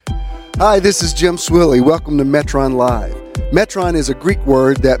Hi, this is Jim Swilley. Welcome to Metron Live. Metron is a Greek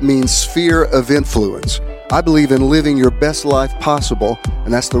word that means sphere of influence. I believe in living your best life possible,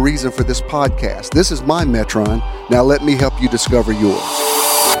 and that's the reason for this podcast. This is my Metron. Now let me help you discover yours.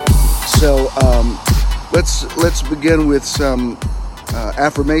 So let's begin with some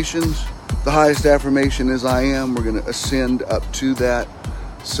affirmations. The highest affirmation is I am. We're going to ascend up to that.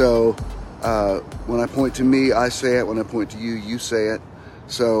 So when I point to me, I say it. When I point to you, you say it.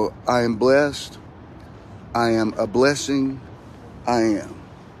 So I am blessed. I am a blessing. I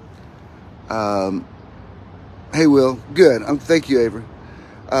am. Hey, Will. Good. Thank you, Avery.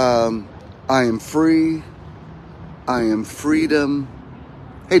 I am free. I am freedom.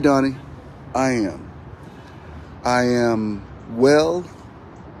 Hey, Donnie. I am. I am well.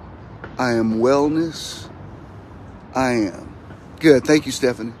 I am wellness. I am. Good. Thank you,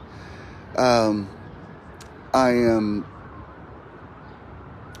 Stephanie. I am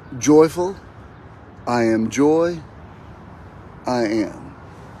joyful. I am joy. I am.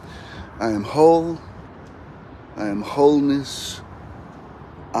 I am whole. I am wholeness.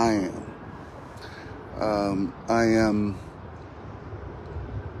 I am. I am.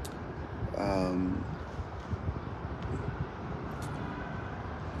 I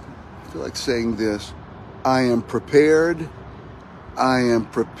feel like saying this. I am prepared. I am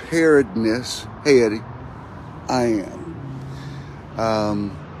preparedness. Hey, Eddie. I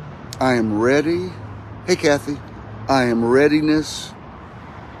am. I am ready. Hey, Kathy. I am readiness.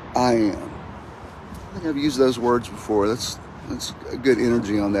 I am. I think I've used those words before. That's a good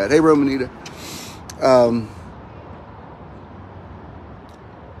energy on that. Hey, Romanita. I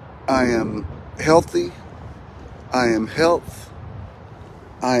am healthy. I am health.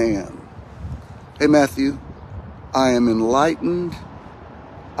 I am. Hey, Matthew. I am enlightened.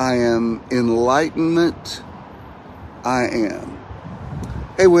 I am enlightenment. I am.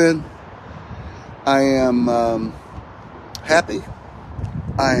 Hey, Wynn. I am happy.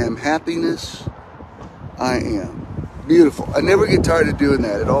 I am happiness. I am. Beautiful. I never get tired of doing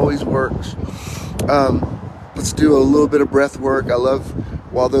that. It always works. Let's do a little bit of breath work. I love,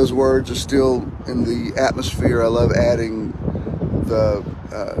 while those words are still in the atmosphere, I love adding the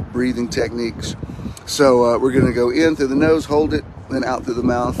breathing techniques. So we're going to go in through the nose, hold it, then out through the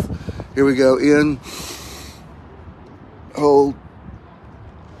mouth. Here we go. In, hold,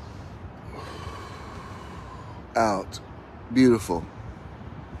 out. Beautiful.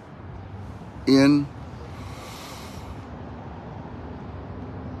 In.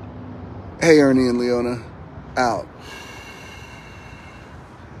 Hey, Ernie and Leona. Out.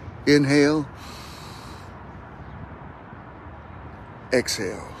 Inhale.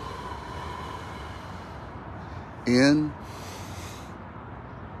 Exhale. In.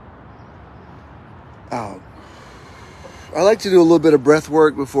 Out. I like to do a little bit of breath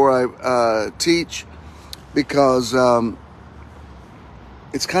work before I teach, because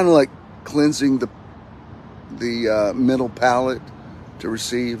it's kind of like cleansing the mental palate to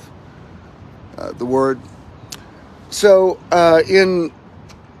receive the word. So I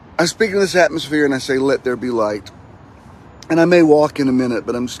speak in this atmosphere and I say, let there be light. And I may walk in a minute,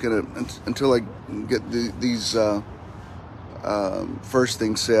 but I'm just going to, until I get these first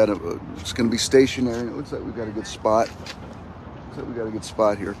things said, it's going to be stationary. It looks like we've got a good spot.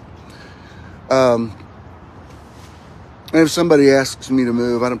 Here. And if somebody asks me to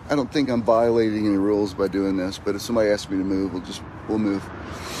move, I don't think I'm violating any rules by doing this, but if somebody asks me to move, we'll move.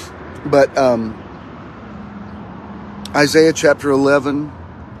 But Isaiah chapter 11,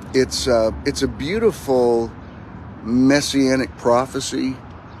 it's a beautiful messianic prophecy.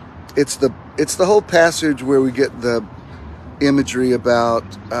 It's the whole passage where we get the imagery about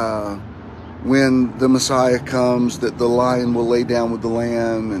when the Messiah comes, that the lion will lay down with the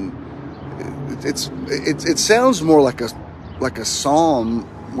lamb, and it sounds more like a psalm,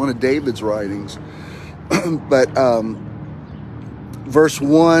 one of David's writings. But verse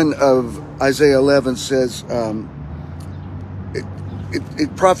 1 of Isaiah 11 says,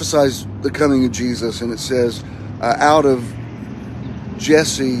 it prophesies the coming of Jesus, and it says, out of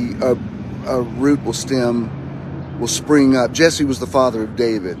Jesse a root will spring up. Jesse was the father of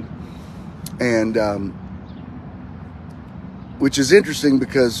David, and which is interesting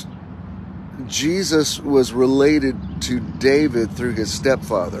because Jesus was related to David through his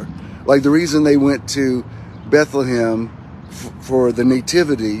stepfather. Like, the reason they went to Bethlehem for the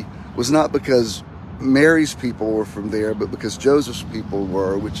nativity was not because Mary's people were from there, but because Joseph's people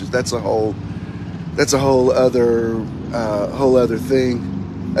were, that's a whole other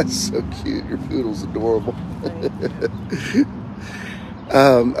thing. That's so cute. Your poodle's adorable.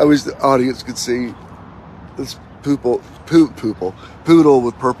 I wish the audience could see this poodle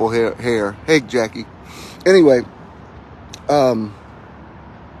with purple hair. Hey, Jackie. Anyway, but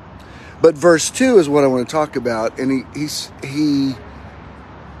verse 2 is what I want to talk about, and he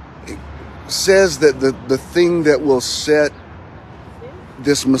says that the thing that will set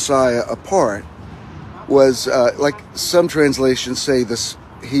this Messiah apart was, like some translations say, this,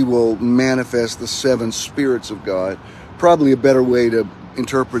 he will manifest the 7 spirits of God. Probably a better way to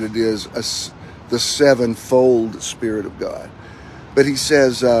interpret it is the 7-fold Spirit of God. But he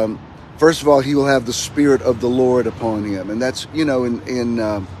says, first of all, he will have the Spirit of the Lord upon him. And that's, in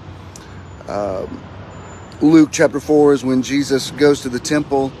Luke chapter 4 is when Jesus goes to the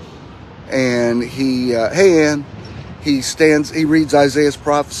temple and he reads Isaiah's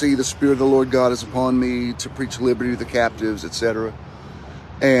prophecy, the Spirit of the Lord God is upon me to preach liberty to the captives, etc.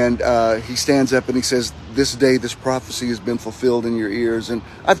 And he stands up and he says, this day this prophecy has been fulfilled in your ears. And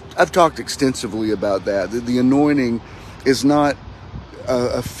I've talked extensively about that. The anointing is not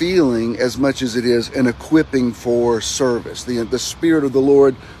a feeling as much as it is an equipping for service. The Spirit of the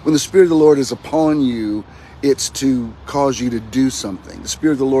Lord, when the Spirit of the Lord is upon you, it's to cause you to do something. The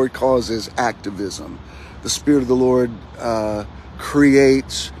Spirit of the Lord causes activism. The Spirit of the Lord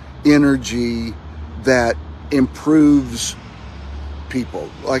creates energy that improves people.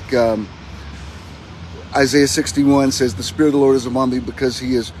 Like Isaiah 61 says, the Spirit of the Lord is upon me because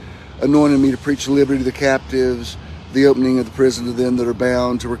he has anointed me to preach liberty to the captives, the opening of the prison to them that are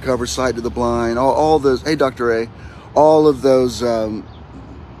bound, to recover sight to the blind. All those, hey, Dr. A, all of those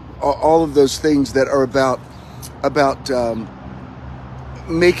things that are about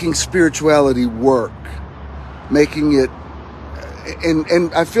making spirituality work, making it,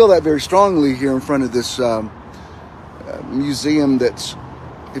 and I feel that very strongly here in front of this museum. That's,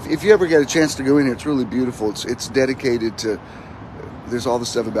 if you ever get a chance to go in here, it's really beautiful. It's dedicated to, there's all the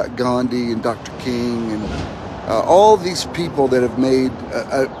stuff about Gandhi and Dr. King and all these people that have made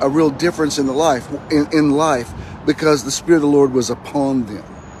a real difference in life because the Spirit of the Lord was upon them.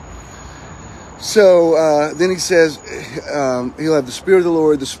 So then he says he'll have the Spirit of the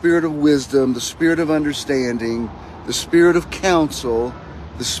Lord, the Spirit of wisdom, the Spirit of understanding, the Spirit of counsel,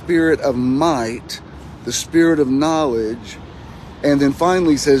 the Spirit of might, the Spirit of knowledge, and then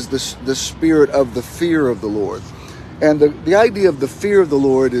finally he says the Spirit of the fear of the Lord. And the idea of the fear of the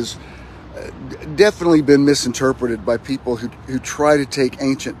Lord is definitely been misinterpreted by people who try to take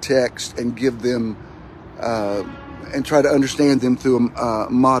ancient texts and give them and try to understand them through a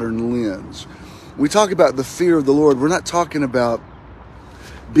modern lens. We talk about the fear of the Lord, we're not talking about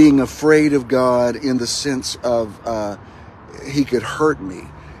being afraid of God in the sense of he could hurt me.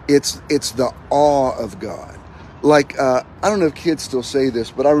 It's the awe of God. Like, I don't know if kids still say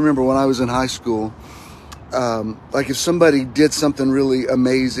this, but I remember when I was in high school, like if somebody did something really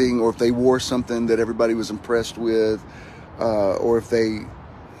amazing, or if they wore something that everybody was impressed with, or if they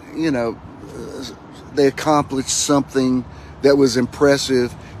accomplished something that was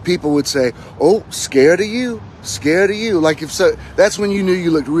impressive, people would say, "Oh, scared of you? Scared of you?" Like that's when you knew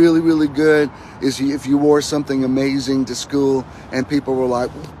you looked really, really good, if you wore something amazing to school and people were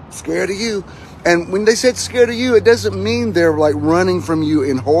like, "Scared of you." And when they said scared of you, it doesn't mean they're like running from you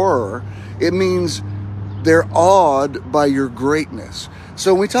in horror. It means they're awed by your greatness.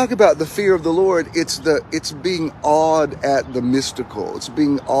 So when we talk about the fear of the Lord, it's being awed at the mystical. It's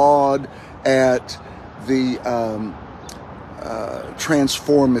being awed at the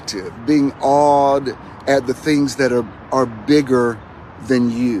transformative, being awed at the things that are bigger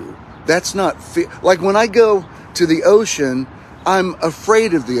than you. That's not fear. Like when I go to the ocean, I'm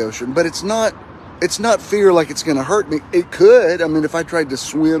afraid of the ocean, but it's not fear like it's going to hurt me. It could. I mean, if I tried to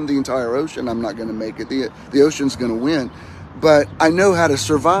swim the entire ocean, I'm not going to make it. The ocean's going to win. But I know how to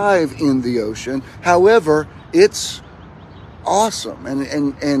survive in the ocean. However, it's awesome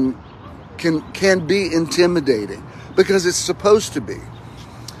and can be intimidating because it's supposed to be.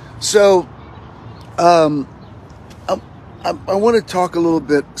 So, I want to talk a little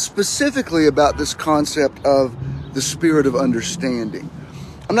bit specifically about this concept of the spirit of understanding.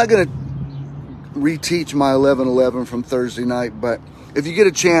 I'm not going to reteach my 11:11 from Thursday night, but if you get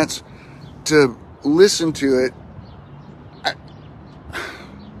a chance to listen to it,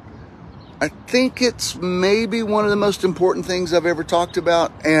 I think it's maybe one of the most important things I've ever talked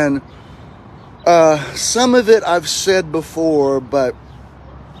about. And some of it I've said before, but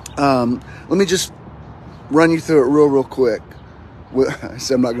let me just run you through it real quick. I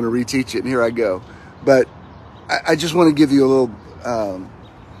said I'm not going to reteach it, and here I go. But I just want to give you a little.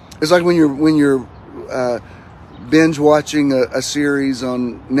 It's like when you're binge watching a series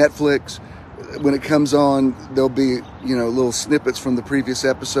on Netflix. when it comes on, there'll be, little snippets from the previous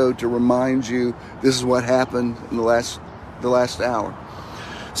episode to remind you this is what happened in the last hour.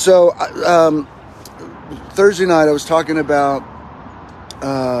 So Thursday night I was talking about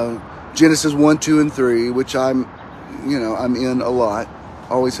Genesis 1, 2, and 3, which I'm in a lot,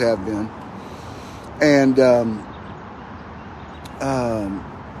 always have been. And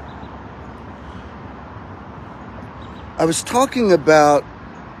I was talking about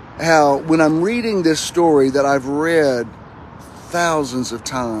how when I'm reading this story that I've read thousands of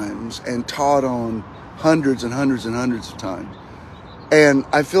times and taught on hundreds and hundreds and hundreds of times, and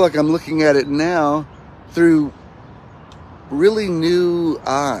I feel like I'm looking at it now through really new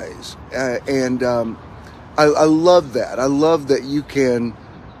eyes. I love that. I love that you can,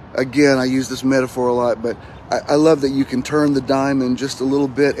 again, I use this metaphor a lot, but I love that you can turn the diamond just a little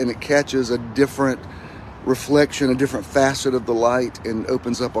bit and it catches a different reflection, a different facet of the light, and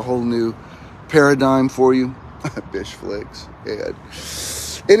opens up a whole new paradigm for you. Bish flicks. Ed.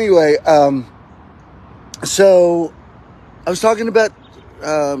 Anyway, so I was talking about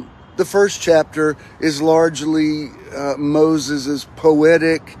the first chapter is largely Moses'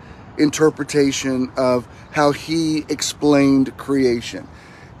 poetic interpretation of how he explained creation.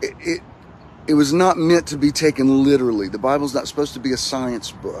 It was not meant to be taken literally. The Bible's not supposed to be a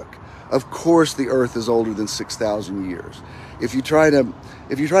science book. Of course, the earth is older than 6,000 years. If you try to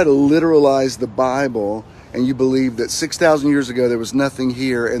literalize the Bible and you believe that 6,000 years ago there was nothing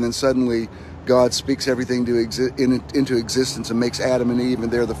here, and then suddenly God speaks everything into existence and makes Adam and Eve, and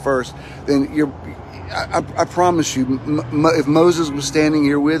they're the first, then I promise you, if Moses was standing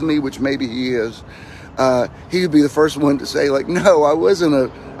here with me, which maybe he is, he would be the first one to say, like, no, I wasn't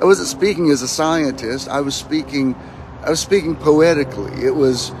speaking as a scientist. I was speaking poetically. It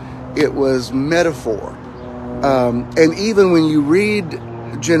was metaphor. And even when you read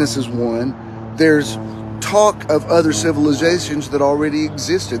Genesis 1, there's talk of other civilizations that already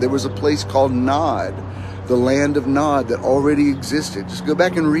existed. There was a place called Nod, the land of Nod, that already existed. Just go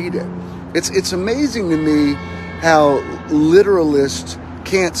back and read it. It's amazing to me how literalists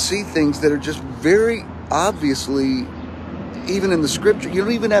can't see things that are just very obviously, even in the scripture. You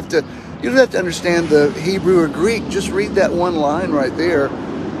don't have to understand the Hebrew or Greek. Just read that one line right there.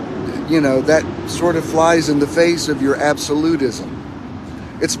 That sort of flies in the face of your absolutism.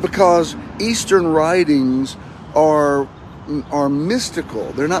 It's because Eastern writings are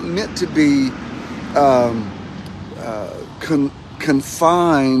mystical. They're not meant to be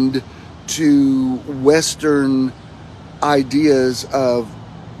confined to Western ideas of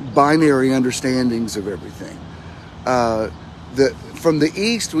binary understandings of everything. From the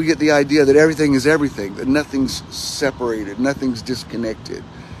East, we get the idea that everything is everything, that nothing's separated, nothing's disconnected.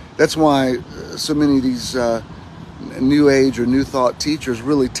 That's why so many of these New Age or New Thought teachers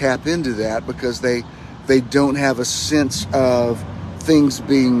really tap into that, because they don't have a sense of things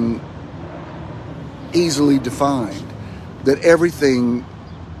being easily defined. That everything,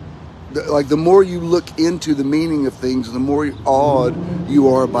 like the more you look into the meaning of things, the more awed you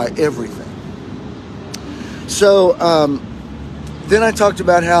are by everything. So then I talked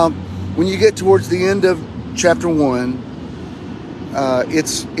about how when you get towards the end of chapter 1,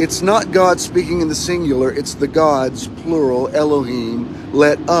 it's not God speaking in the singular, it's the gods, plural, Elohim,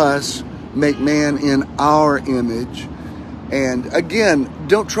 let us make man in our image. And again,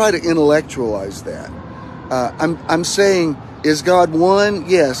 don't try to intellectualize that. I'm saying, is God one?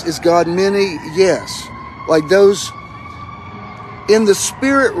 Yes. Is God many? Yes. Like those, in the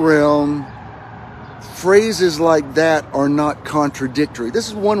spirit realm, phrases like that are not contradictory. This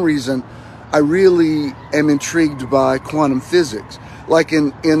is one reason I really am intrigued by quantum physics. Like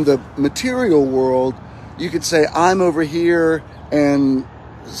in the material world, you could say, I'm over here and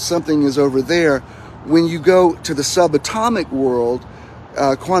something is over there. When you go to the subatomic world,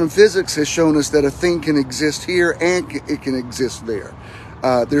 quantum physics has shown us that a thing can exist here and it can exist there.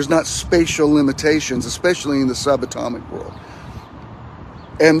 There's not spatial limitations, especially in the subatomic world.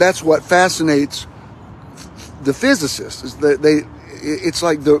 And that's what fascinates the physicists, is that it's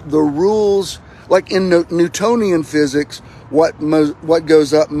like the rules, like in Newtonian physics, what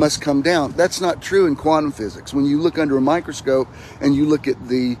goes up must come down. That's not true in quantum physics. When you look under a microscope and you look at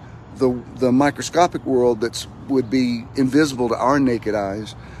the microscopic world that would be invisible to our naked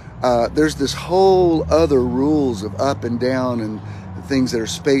eyes, there's this whole other rules of up and down and things that are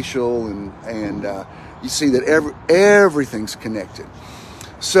spatial, and you see that everything's connected.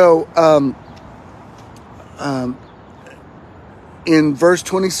 So in verse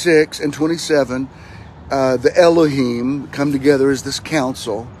 26 and 27, the Elohim come together as this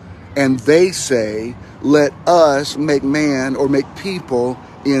council, and they say, let us make man, or make people,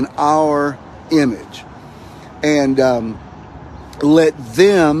 in our image. And let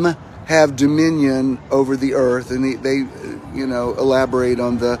them have dominion over the earth. And they elaborate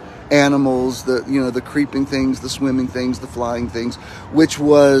on the animals, the creeping things, the swimming things, the flying things, which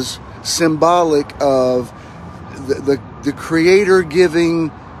was symbolic of the Creator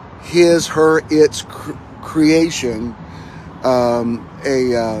giving his, her, its creation,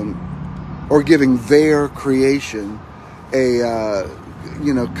 or giving their creation a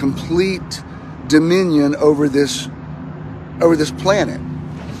complete dominion over this planet.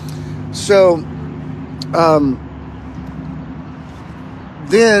 So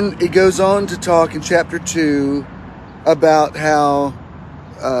then it goes on to talk in chapter 2 about how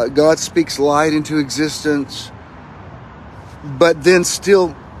God speaks light into existence, but then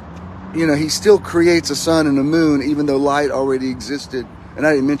still, he still creates a sun and a moon, even though light already existed. And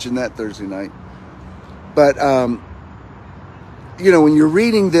I didn't mention that Thursday night. But, when you're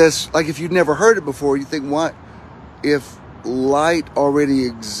reading this, like if you've never heard it before, you think, what? If light already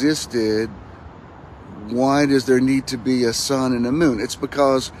existed, why does there need to be a sun and a moon? It's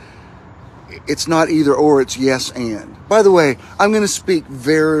because it's not either or, it's yes and. By the way, I'm going to speak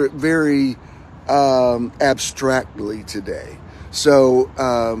very, very abstractly today. So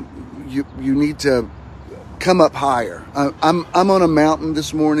you need to come up higher. I'm on a mountain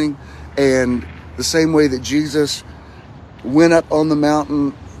this morning, and the same way that Jesus went up on the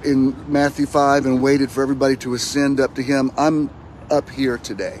mountain in Matthew 5 and waited for everybody to ascend up to him, I'm up here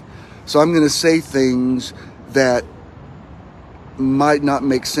today. So I'm going to say things that might not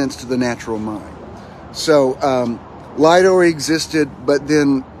make sense to the natural mind. So light already existed, but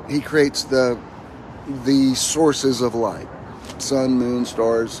then he creates the sources of light: sun, moon,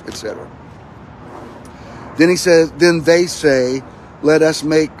 stars, etc. Then he says, then they say, let us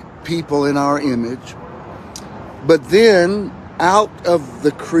make people in our image. But then out of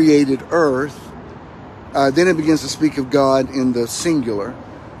the created earth, then it begins to speak of God in the singular.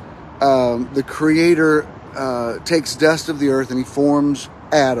 The Creator takes dust of the earth and he forms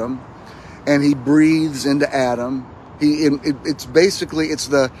Adam, and he breathes into Adam. It's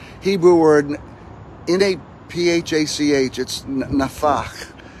the Hebrew word N-A-P-H-A-C-H. It's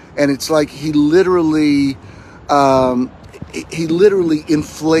nafach, and it's like he literally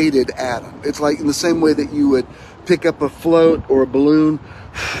inflated Adam. It's like in the same way that you would pick up a float or a balloon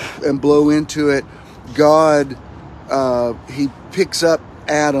and blow into it. God, he picks up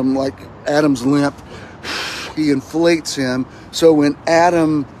Adam like Adam's limp. He inflates him. So when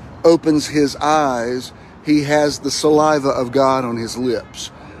Adam opens his eyes, he has the saliva of God on his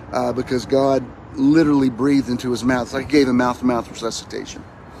lips, because God literally breathed into his mouth. It's like he gave him mouth-to-mouth resuscitation.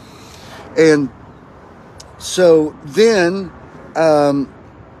 And so then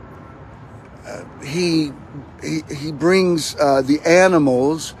he brings the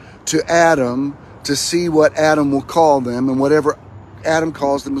animals to Adam to see what Adam will call them, and whatever Adam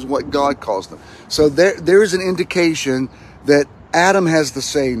calls them is what God calls them. So there's an indication that Adam has the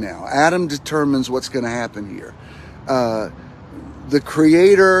say now. Adam determines what's going to happen here. The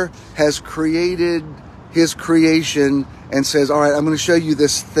Creator has created his creation and says, all right, I'm going to show you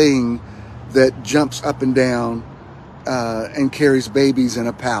this thing that jumps up and down and carries babies in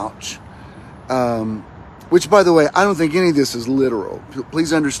a pouch. Which, by the way, I don't think any of this is literal.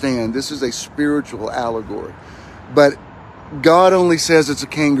 Please understand, this is a spiritual allegory. But God only says it's a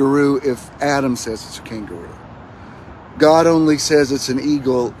kangaroo if Adam says it's a kangaroo. God only says it's an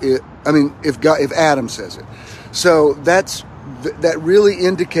eagle if Adam says it. So that really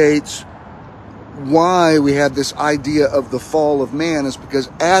indicates why we have this idea of the fall of man, is because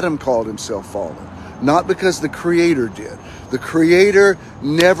Adam called himself fallen, not because the Creator did. The Creator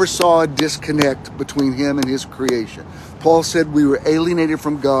never saw a disconnect between him and his creation. Paul said we were alienated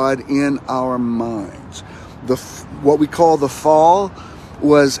from God in our minds. What we call the fall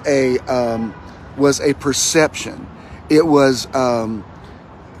was a perception. It was a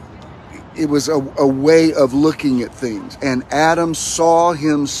way of looking at things. And Adam saw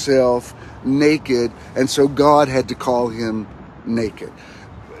himself naked, and so God had to call him naked.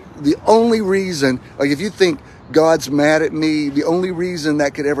 The only reason, like if you think God's mad at me, the only reason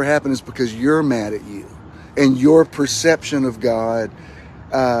that could ever happen is because you're mad at you, and your perception of God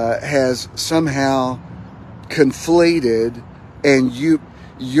has somehow conflated, and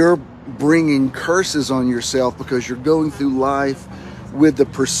you're bringing curses on yourself because you're going through life with the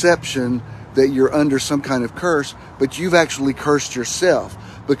perception that you're under some kind of curse, but you've actually cursed yourself,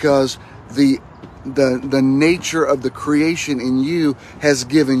 because the nature of the creation in you has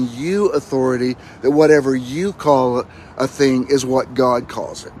given you authority that whatever you call a thing is what God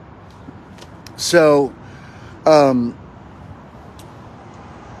calls it. So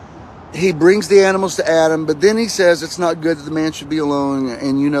he brings the animals to Adam, but then he says it's not good that the man should be alone.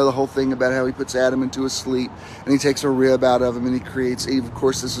 And you know the whole thing about how he puts Adam into a sleep, and he takes a rib out of him, and he creates Eve. Of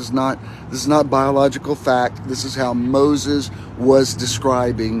course, this is not biological fact. This is how Moses was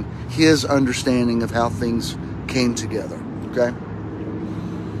describing his understanding of how things came together. Okay,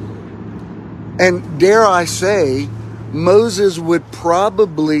 and dare I say, Moses would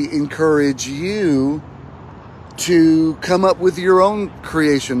probably encourage you to come up with your own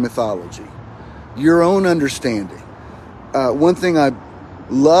creation mythology, your own understanding. One thing I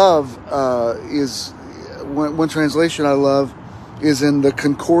love is one translation I love is in the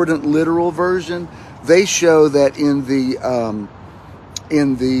Concordant Literal Version. They show that in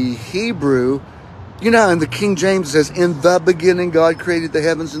the Hebrew, you know, in the King James it says, "In the beginning God created the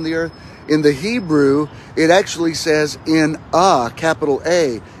heavens and the earth." In the Hebrew, it actually says in a, capital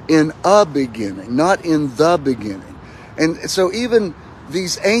A, in a beginning, not in the beginning. And so even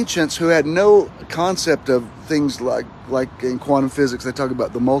these ancients who had no concept of things like in quantum physics, they talk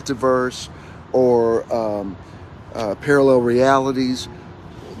about the multiverse or parallel realities.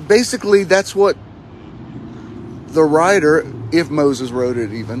 Basically, that's what the writer, if Moses wrote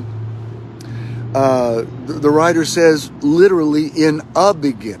it even, the writer says literally in a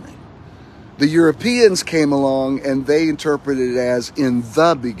beginning. The Europeans came along and they interpreted it as in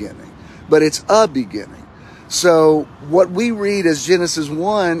the beginning, but it's a beginning. So what we read as Genesis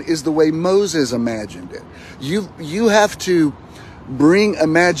 1 is the way Moses imagined it. You have to bring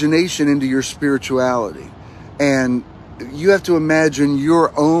imagination into your spirituality, and you have to imagine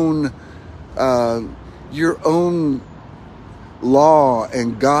your own law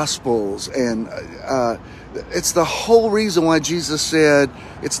and gospels, and it's the whole reason why Jesus said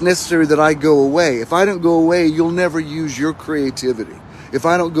it's necessary that I go away. If I don't go away, you'll never use your creativity. If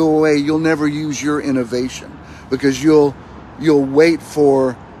I don't go away, you'll never use your innovation, because you'll wait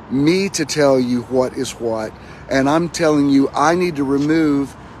for me to tell you what is what, and I'm telling you I need to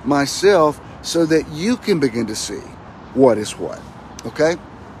remove myself so that you can begin to see what is what. Okay?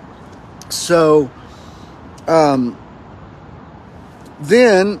 So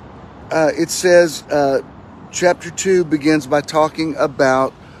then it says chapter 2 begins by talking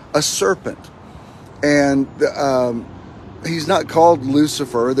about a serpent, and he's not called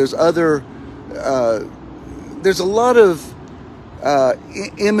Lucifer. There's a lot of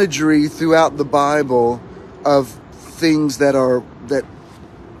imagery throughout the Bible of things that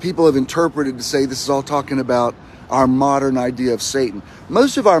people have interpreted to say this is all talking about our modern idea of Satan.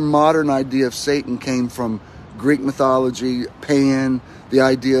 Most of our modern idea of Satan came from Greek mythology, Pan, the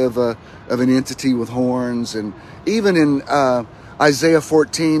idea of an entity with horns, and even in Isaiah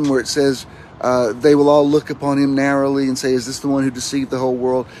 14, where it says they will all look upon him narrowly and say, is this the one who deceived the whole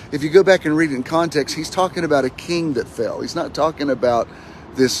world? If you go back and read it in context, he's talking about a king that fell. He's not talking about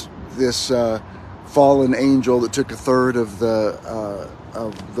this fallen angel that took a third of the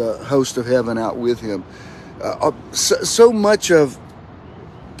host of heaven out with him. So much of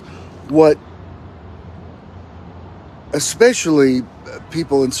what, especially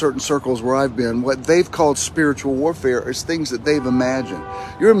people in certain circles where I've been, what they've called spiritual warfare is things that they've imagined.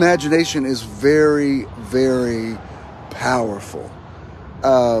 Your imagination is very, very powerful.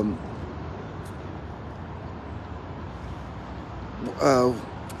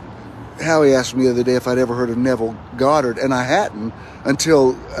 Howie asked me the other day if I'd ever heard of Neville Goddard, and I hadn't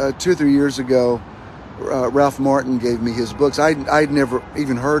until 2 or 3 years ago. Ralph Martin gave me his books. I'd never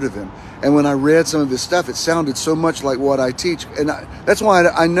even heard of him. And when I read some of his stuff, it sounded so much like what I teach. And that's why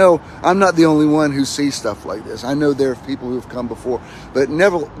I know I'm not the only one who sees stuff like this. I know there are people who have come before. But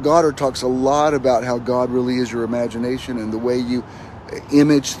Neville Goddard talks a lot about how God really is your imagination, and the way you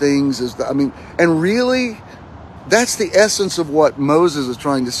image things and really, that's the essence of what Moses is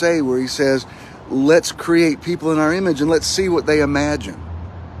trying to say, where he says, let's create people in our image and let's see what they imagine.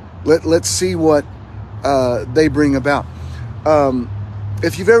 Let's see what they bring about.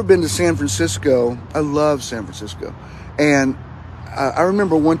 If you've ever been to San Francisco, I love San Francisco. And I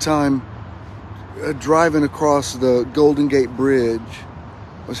remember one time driving across the Golden Gate Bridge.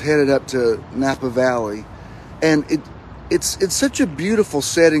 I was headed up to Napa Valley. And it's such a beautiful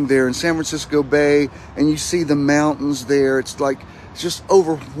setting there in San Francisco Bay. And you see the mountains there. It's just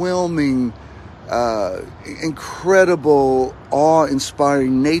overwhelming, incredible,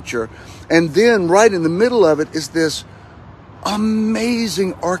 awe-inspiring nature. And then right in the middle of it is this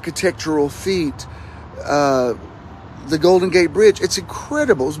amazing architectural feat, the Golden Gate Bridge. It's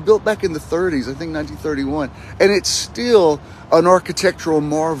incredible. It was built back in the 30s, I think 1931, and it's still an architectural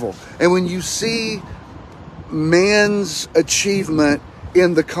marvel. And when you see man's achievement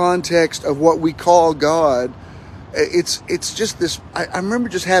in the context of what we call God, it's just this. I remember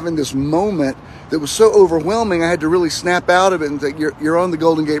just having this moment that was so overwhelming. I had to really snap out of it and think, you're on the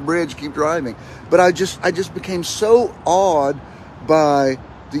Golden Gate Bridge, keep driving. But I just became so awed by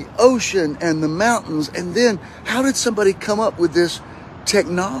the ocean and the mountains. And then how did somebody come up with this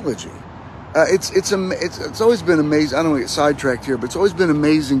technology? It's always been amazing. I don't want to get sidetracked here, but it's always been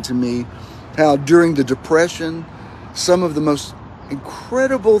amazing to me how during the Depression, some of the most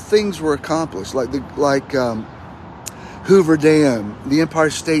incredible things were accomplished, like Hoover Dam, the Empire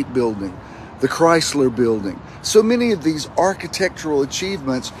State Building, the Chrysler Building. So many of these architectural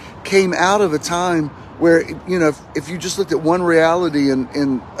achievements came out of a time where, if you just looked at one reality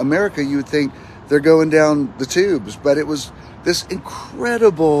in America, you would think they're going down the tubes. But it was this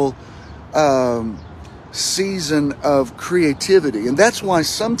incredible season of creativity. And that's why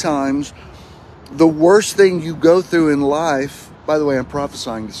sometimes the worst thing you go through in life, by the way, I'm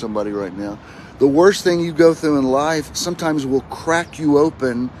prophesying to somebody right now, the worst thing you go through in life sometimes will crack you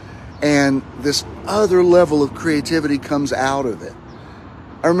open, and this other level of creativity comes out of it.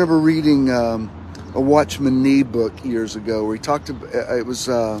 I remember reading a Watchman Nee book years ago where he talked about, he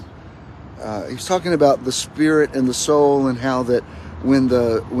was talking about the spirit and the soul, and how that when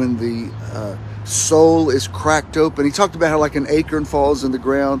the soul is cracked open, he talked about how like an acorn falls in the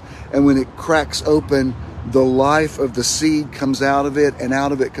ground, and when it cracks open, the life of the seed comes out of it, and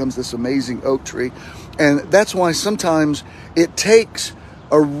out of it comes this amazing oak tree. And that's why sometimes it takes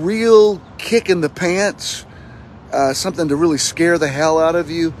a real kick in the pants, something to really scare the hell out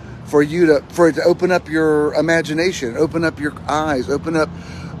of you, for it to open up your imagination, open up your eyes, open up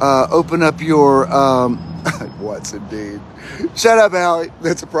your what's indeed. Shut up, Allie.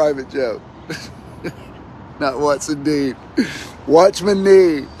 That's a private joke. Not what's indeed. Watchman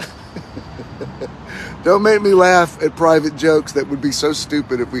Nee. Don't make me laugh at private jokes that would be so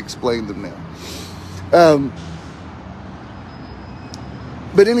stupid if we explained them now.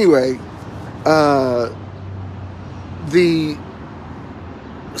 But anyway,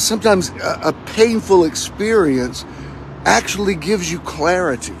 sometimes a painful experience actually gives you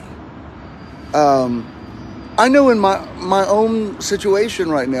clarity. I know in my own situation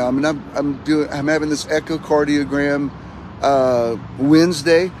right now. I mean, I'm having this echocardiogram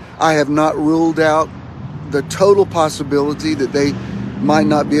Wednesday. I have not ruled out the total possibility that they might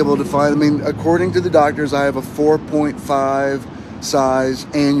not be able to find. I mean, according to the doctors, I have a 4.5 size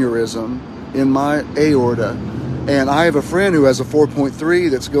aneurysm in my aorta, and I have a friend who has a 4.3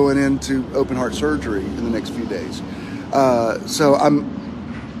 that's going into open heart surgery in the next few days. So I'm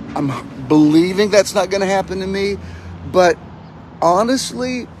believing that's not going to happen to me, but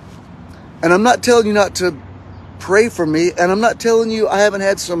honestly, and I'm not telling you not to pray for me, and I'm not telling you I haven't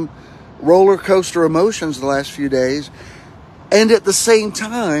had some roller coaster emotions the last few days, and at the same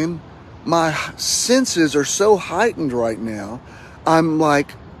time, my senses are so heightened right now. I'm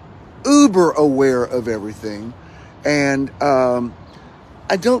like uber aware of everything, and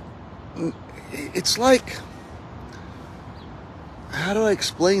it's like, how do I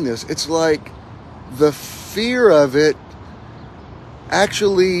explain this? It's like the fear of it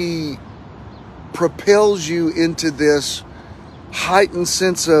actually propels you into this heightened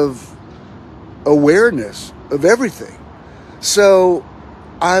sense of awareness of everything. So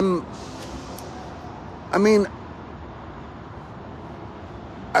I'm not going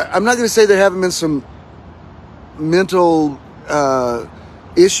to say there haven't been some mental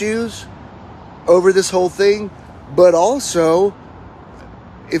issues over this whole thing, but also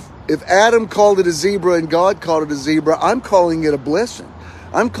if Adam called it a zebra and God called it a zebra, I'm calling it a blessing.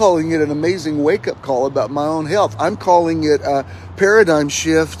 I'm calling it an amazing wake-up call about my own health. I'm calling it a paradigm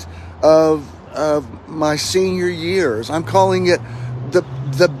shift of my senior years. I'm calling it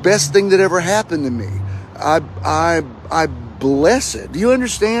the best thing that ever happened to me. I bless it. Do you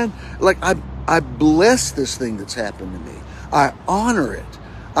understand? Like I bless this thing that's happened to me. I honor it.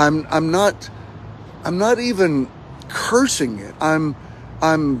 I'm not even cursing it. I'm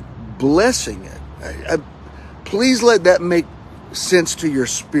blessing it. Please let that make sense to your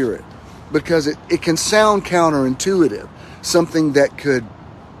spirit, because it can sound counterintuitive, something that could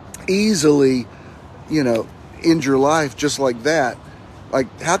easily, end your life just like that.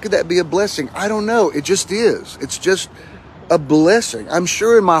 Like, how could that be a blessing? I don't know. It just is. It's just a blessing. I'm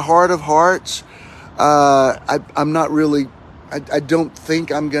sure in my heart of hearts, I'm not really, I don't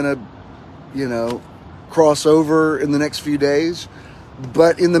think I'm going to, cross over in the next few days.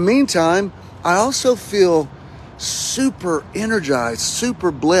 But in the meantime, I also feel super energized, super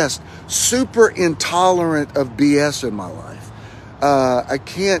blessed, super intolerant of BS in my life. I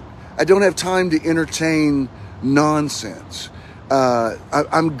don't have time to entertain nonsense.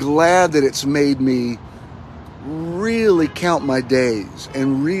 I'm glad that it's made me really count my days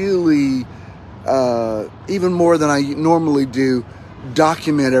and really, even more than I normally do,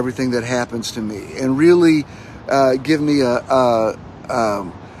 document everything that happens to me and really give me a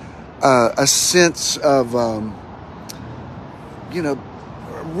sense of,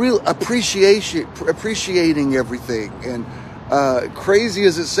 real appreciating everything. And crazy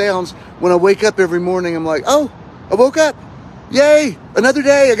as it sounds, when I wake up every morning, I'm like, oh, I woke up. Yay, another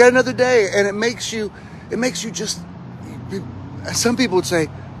day. I got another day. And it makes you just, some people would say,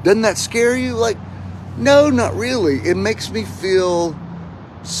 doesn't that scare you? Like, no, not really. It makes me feel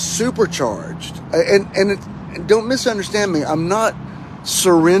supercharged. And don't misunderstand me. I'm not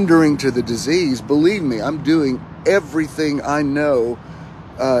surrendering to the disease. Believe me, I'm doing everything I know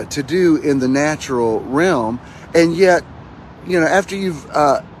to do in the natural realm. And yet, after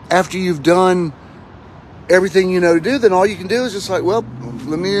you've done everything you know to do, then all you can do is just like, well,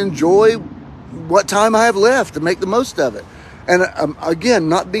 let me enjoy what time I have left and make the most of it. And again,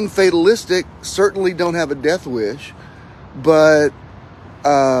 not being fatalistic, certainly don't have a death wish, but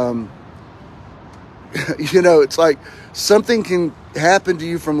it's like something can happen to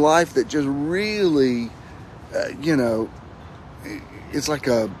you from life that just really, it's like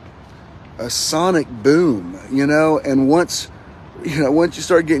a sonic boom, and once you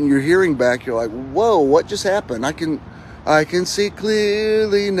start getting your hearing back, you're like, whoa, what just happened? I can see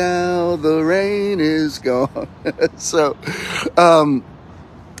clearly now, the rain is gone. So,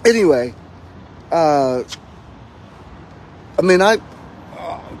 anyway, I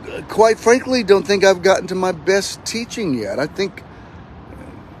quite frankly don't think I've gotten to my best teaching yet. I think,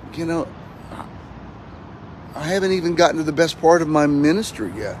 I haven't even gotten to the best part of my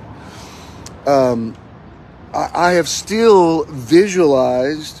ministry yet. I have still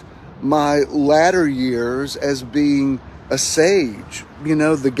visualized my latter years as being a sage,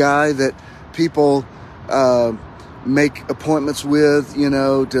 the guy that people make appointments with, you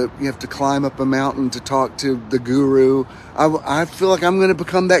have to climb up a mountain to talk to the guru. I feel like I'm going to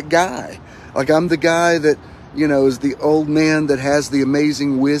become that guy. Like I'm the guy that, is the old man that has the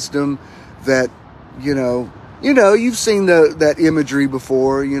amazing wisdom that, you've seen that imagery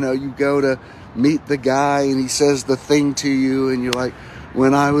before. You go to meet the guy and he says the thing to you and you're like,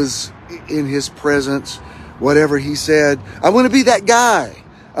 when I was in his presence, whatever he said, I want to be that guy.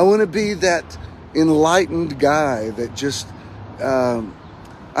 I want to be that enlightened guy that just, I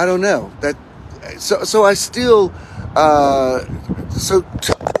don't know. So I still, I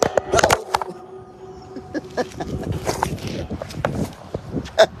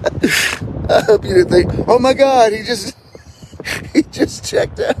hope you didn't think, oh my God, he just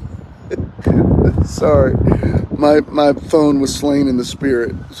checked out. Sorry, my phone was slain in the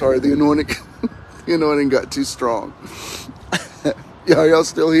spirit. Sorry, the anointing got too strong. Are y'all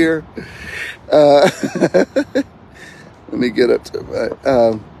still here? Let me get up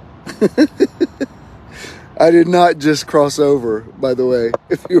to I did not just cross over, by the way.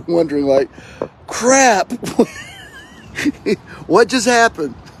 If you're wondering, like, crap, what just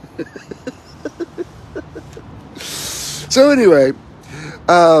happened? So anyway,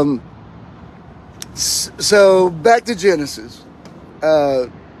 so back to Genesis.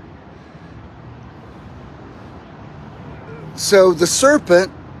 So the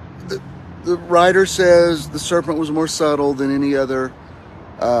serpent, the writer says the serpent was more subtle than any other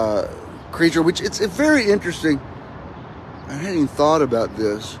creature, which it's very interesting. I hadn't even thought about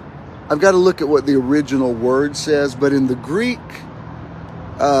this. I've got to look at what the original word says, but in the Greek,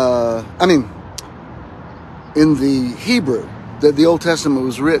 in the Hebrew that the Old Testament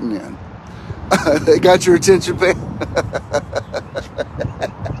was written in, they got your attention, Pam?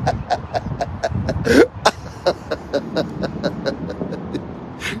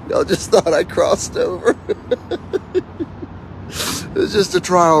 Y'all just thought I crossed over. It was just a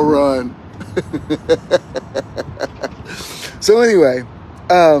trial run. So anyway,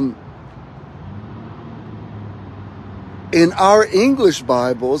 in our English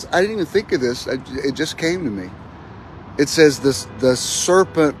Bibles, I didn't even think of this. It just came to me. It says the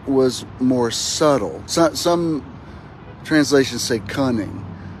serpent was more subtle. Some translations say cunning.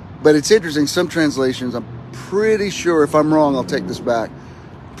 But it's interesting. Some translations, I'm pretty sure, if I'm wrong, I'll take this back.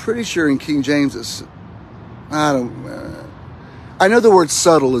 Pretty sure in King James it's, I know the word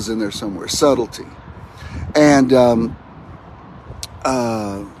subtle is in there somewhere. Subtlety. And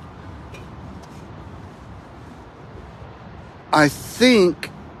I think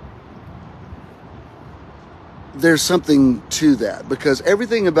there's something to that, because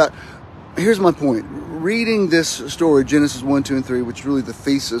everything about, here's my point. Reading this story, Genesis 1, 2, and 3, which is really the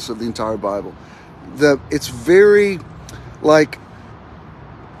thesis of the entire Bible, it's very like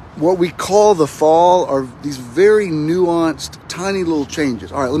what we call the fall are these very nuanced, tiny little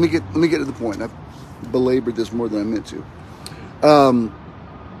changes. All right, let me get to the point. I've belabored this more than I meant to.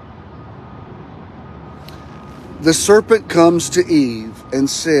 The serpent comes to Eve and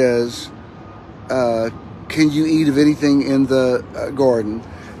says, can you eat of anything in the garden?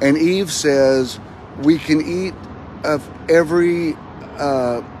 And Eve says, we can eat of every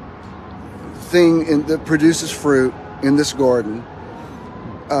thing that produces fruit in this garden,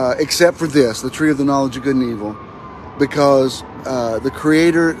 except for this, the tree of the knowledge of good and evil, because the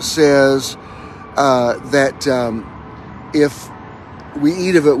Creator says that if we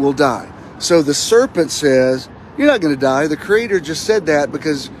eat of it, we'll die. So the serpent says, you're not going to die. The Creator just said that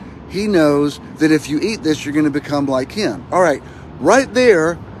because he knows that if you eat this, you're going to become like him. All right, right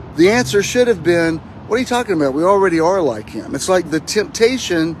there, the answer should have been, what are you talking about? We already are like him. It's like the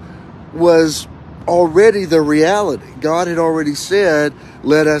temptation was already the reality. God had already said,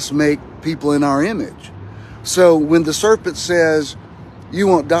 let us make people in our image. So when the serpent says, you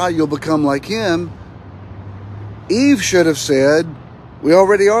won't die, you'll become like him, Eve should have said, we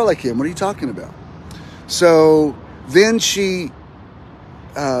already are like him. What are you talking about? So then she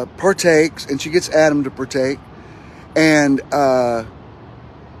partakes, and she gets Adam to partake. And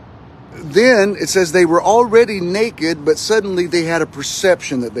then it says they were already naked, but suddenly they had a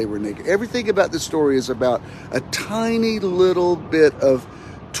perception that they were naked. Everything about this story is about a tiny little bit of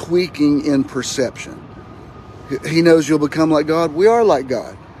tweaking in perception. He knows you'll become like God. We are like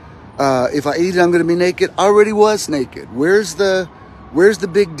God. If I eat it, I'm going to be naked. I already was naked. Where's the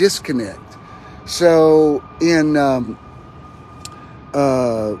big disconnect? So in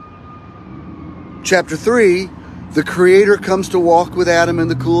chapter 3, the Creator comes to walk with Adam in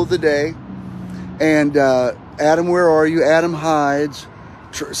the cool of the day. And Adam, where are you? Adam hides,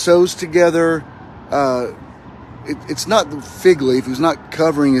 sews together. It's not the fig leaf. He was not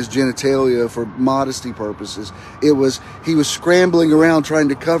covering his genitalia for modesty purposes. He was scrambling around trying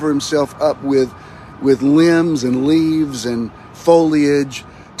to cover himself up with limbs and leaves and foliage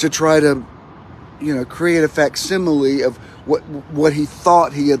to try to, create a facsimile of what he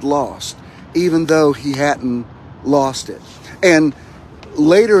thought he had lost, even though he hadn't lost it. And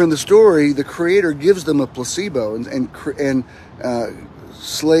later in the story, the Creator gives them a placebo and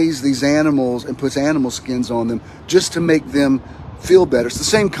slays these animals and puts animal skins on them just to make them feel better. It's the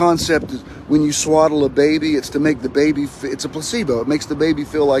same concept as when you swaddle a baby. It's to make the baby, it's a placebo. It makes the baby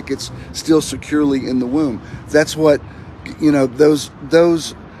feel like it's still securely in the womb. That's what,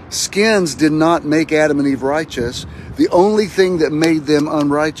 those skins did not make Adam and Eve righteous. The only thing that made them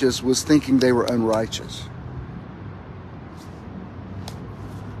unrighteous was thinking they were unrighteous.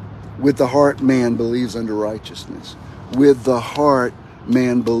 With the heart, man believes unto righteousness. With the heart,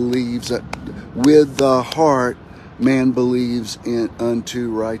 man believes unto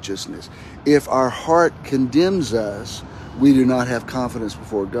righteousness. If our heart condemns us, we do not have confidence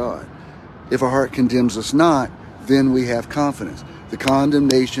before God. If our heart condemns us not, then we have confidence. The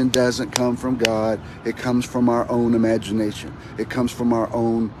condemnation doesn't come from God. It comes from our own imagination. It comes from our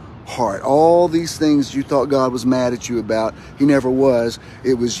own heart. All these things you thought God was mad at you about, he never was.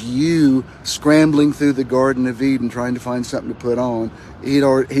 It was you scrambling through the Garden of Eden trying to find something to put on. He'd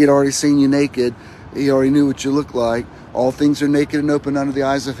already seen you naked. He already knew what you looked like. All things are naked and open under the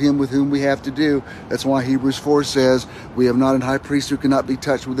eyes of him with whom we have to do. That's why Hebrews 4 says, we have not an high priest who cannot be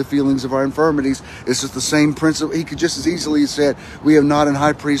touched with the feelings of our infirmities. It's just the same principle. He could just as easily have said, we have not an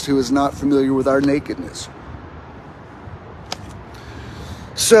high priest who is not familiar with our nakedness.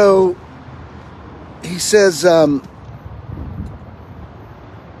 So he says,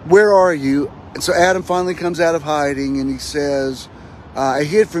 where are you? And so Adam finally comes out of hiding and he says, I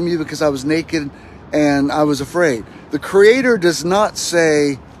hid from you because I was naked and I was afraid. The Creator does not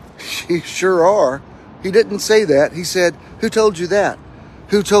say, you sure are. He didn't say that. He said, who told you that?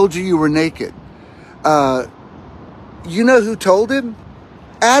 Who told you were naked? You know who told him?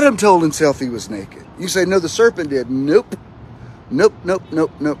 Adam told himself he was naked. You say, no, the serpent did. Nope. Nope.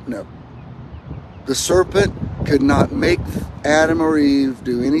 The serpent could not make Adam or Eve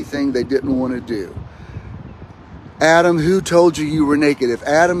do anything they didn't want to do. Adam, who told you were naked? If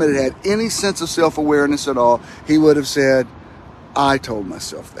Adam had had any sense of self-awareness at all, he would have said, I told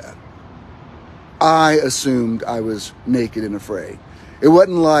myself that. I assumed I was naked and afraid. It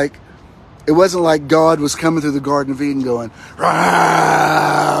wasn't like God was coming through the Garden of Eden going,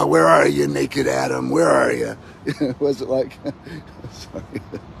 "Rah, where are you, naked Adam? Where are you?" Was it like,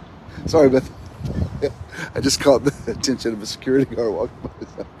 sorry, but I just caught the attention of a security guard walking by.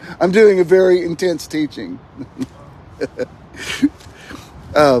 I'm doing a very intense teaching.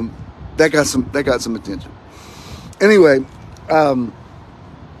 That got some attention. Anyway,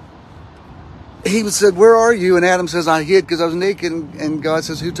 he said, where are you? And Adam says, I hid because I was naked. And God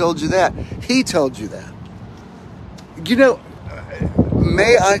says, who told you that? He told you that. You know,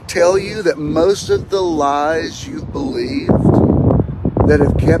 may I tell you that most of the lies you've believed that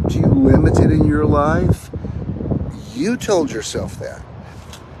have kept you limited in your life, you told yourself that.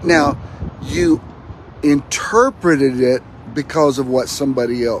 Now, you interpreted it because of what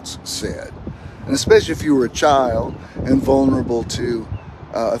somebody else said. And especially if you were a child and vulnerable to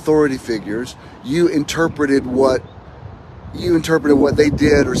authority figures, you interpreted what they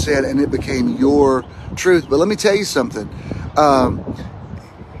did or said, and it became your truth. But let me tell you something.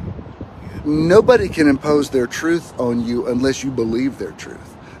 Nobody can impose their truth on you unless you believe their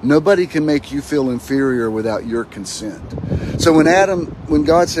truth. Nobody can make you feel inferior without your consent. So when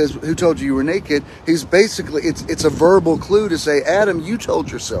God says, who told you were naked? He's basically, it's a verbal clue to say, Adam, you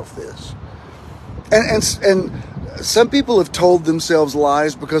told yourself this. And some people have told themselves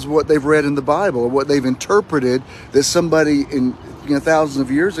lies because of what they've read in the Bible or what they've interpreted that somebody in thousands of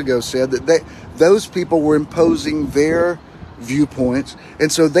years ago said, that those people were imposing their viewpoints,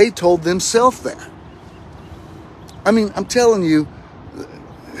 and so they told themselves that. I mean, I'm telling you,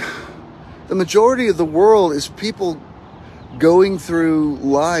 the majority of the world is people going through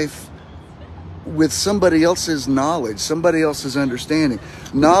life with somebody else's knowledge, somebody else's understanding.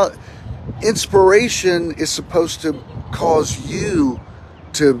 Inspiration is supposed to cause you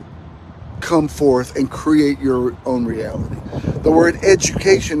to come forth and create your own reality. The word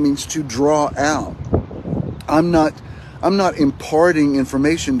education means to draw out. I'm not imparting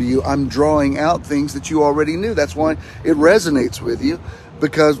information to you. I'm drawing out things that you already knew. That's why it resonates with you,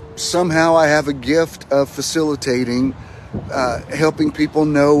 because somehow I have a gift of facilitating, helping people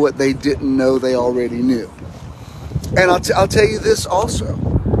know what they didn't know they already knew. And I'll tell you this also.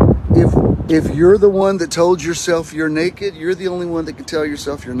 If you're the one that told yourself you're naked, you're the only one that can tell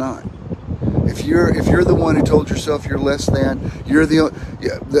yourself you're not. If you're the one who told yourself you're less than, you're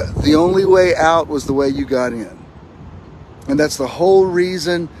the only way out was the way you got in. And that's the whole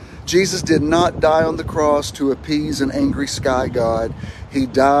reason Jesus did not die on the cross to appease an angry sky god. He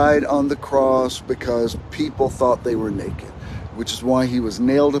died on the cross because people thought they were naked, which is why he was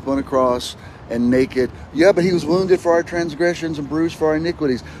nailed upon a cross and naked. Yeah, but he was wounded for our transgressions and bruised for our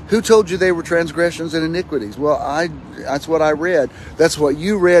iniquities. Who told you they were transgressions and iniquities? Well, that's what I read. That's what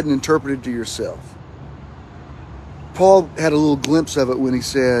you read and interpreted to yourself. Paul had a little glimpse of it when he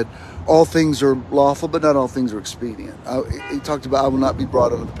said, all things are lawful, but not all things are expedient. He talked about, I will not be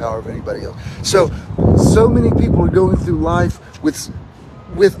brought under the power of anybody else. So many people are going through life with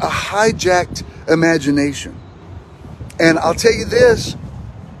a hijacked imagination. And I'll tell you this,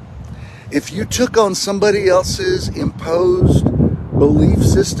 if you took on somebody else's imposed belief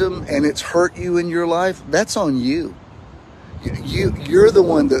system and it's hurt you in your life, that's on you. You're the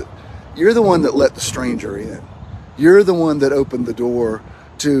one that let the stranger in. You're the one that opened the door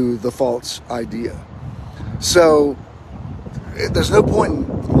to the false idea. So there's no point in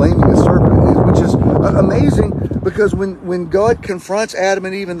blaming a serpent, which is amazing, because when God confronts Adam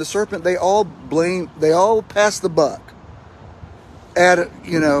and Eve and the serpent, they all pass the buck.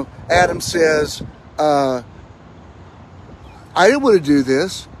 Adam says, I didn't want to do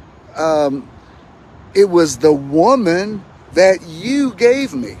this. It was the woman that you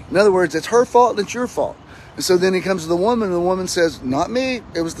gave me. In other words, it's her fault and it's your fault. And so then he comes to the woman, and the woman says, not me,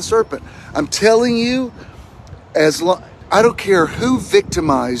 it was the serpent. I'm telling you, I don't care who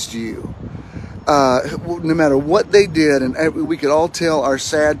victimized you, no matter what they did, and we could all tell our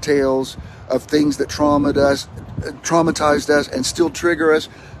sad tales of things that traumatized us and still trigger us.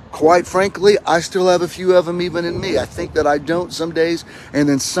 Quite frankly, I still have a few of them even in me. I think that I don't some days, and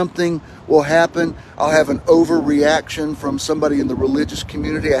then something will happen. I'll have an overreaction from somebody in the religious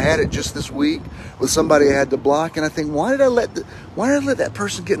community. I had it just this week with somebody I had to block, and I think, why did I let that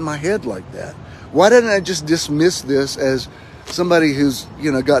person get in my head like that? Why didn't I just dismiss this as somebody who's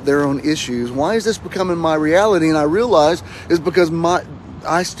got their own issues? Why is this becoming my reality? And I realize it's because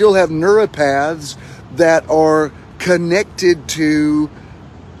I still have neuropaths that are connected to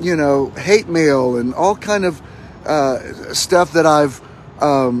hate mail and all kind of stuff that I've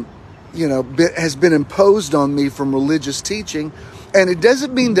has been imposed on me from religious teaching. And it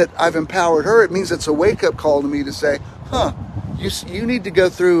doesn't mean that I've empowered her. It means it's a wake-up call to me to say, you need to go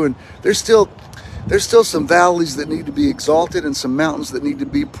through, and there's still some valleys that need to be exalted, and some mountains that need to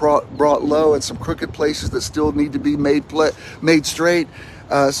be brought low, and some crooked places that still need to be made straight,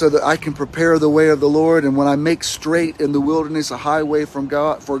 so that I can prepare the way of the Lord. And when I make straight in the wilderness a highway for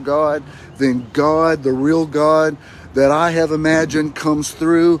God, then God, the real God that I have imagined, comes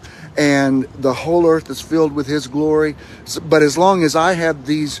through, and the whole earth is filled with His glory. But as long as I have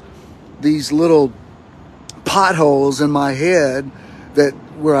these these little potholes in my head that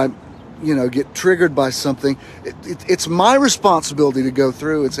where I, get triggered by something. It's my responsibility to go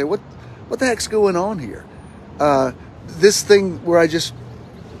through and say, what the heck's going on here? This thing where I just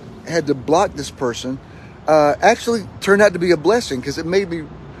had to block this person actually turned out to be a blessing, because it made me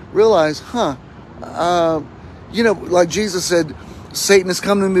realize, like Jesus said, Satan has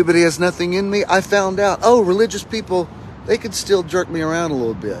come to me, but he has nothing in me. I found out, religious people, they could still jerk me around a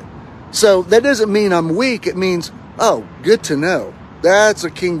little bit. So that doesn't mean I'm weak. It means, good to know. That's a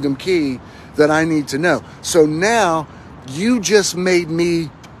kingdom key that I need to know. So now you just made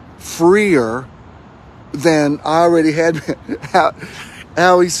me freer than I already had.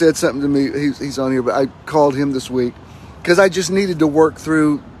 Howie said something to me. He's on here, but I called him this week because I just needed to work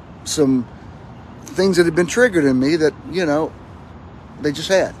through some things that had been triggered in me that, they just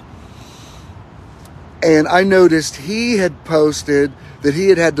had. And I noticed he had posted that he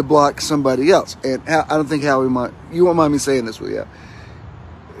had to block somebody else. And I don't think Howie you won't mind me saying this with you.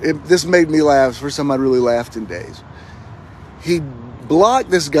 This made me laugh. It's the first time I'd really laughed in days. He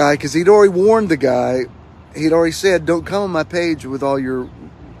blocked this guy because he'd already warned the guy. He'd already said, don't come on my page with all your,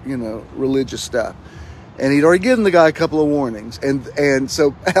 religious stuff. And he'd already given the guy a couple of warnings. And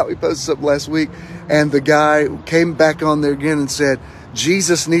so Howie posted something last week, and the guy came back on there again and said,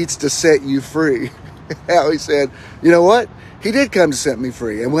 Jesus needs to set you free. Howie said, you know what? He did come to set me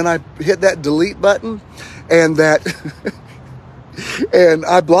free. And when I hit that delete button and and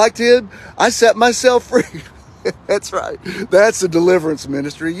I blocked him, I set myself free. That's right. That's a deliverance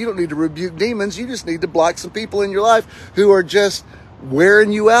ministry. You don't need to rebuke demons. You just need to block some people in your life who are just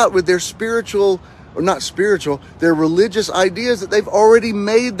wearing you out with their their religious ideas that they've already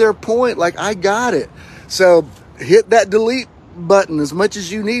made their point. Like, I got it. So hit that delete button as much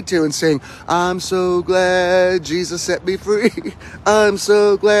as you need to and saying, I'm so glad Jesus set me free. I'm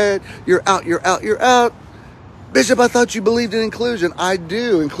so glad you're out, you're out, you're out. Bishop, I thought you believed in inclusion. I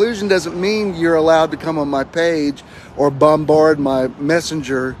do. Inclusion doesn't mean you're allowed to come on my page or bombard my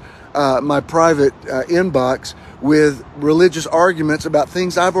messenger, my private inbox with religious arguments about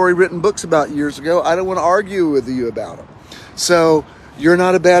things I've already written books about years ago. I don't want to argue with you about them. So you're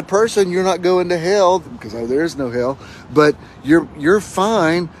not a bad person. You're not going to hell, because there is no hell. But you're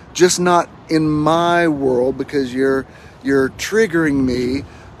fine, just not in my world, because you're triggering me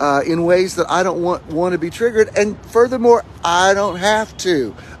in ways that I don't want to be triggered. And furthermore, I don't have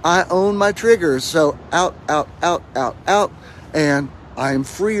to. I own my triggers. So out. And I am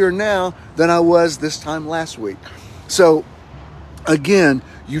freer now than I was this time last week. So again,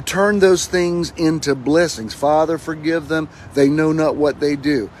 you turn those things into blessings. Father, forgive them. They know not what they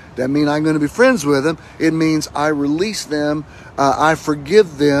do. That means I'm going to be friends with them. It means I release them. I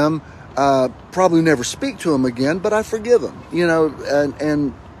forgive them. Probably never speak to them again, but I forgive them.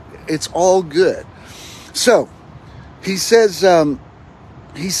 And it's all good. So he says to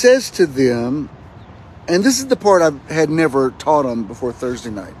them, and this is the part I had never taught them before Thursday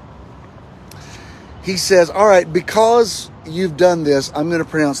night. He says, all right, because you've done this, I'm going to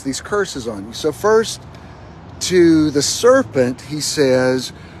pronounce these curses on you. So first, to the serpent, he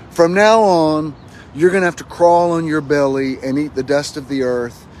says, from now on, you're going to have to crawl on your belly and eat the dust of the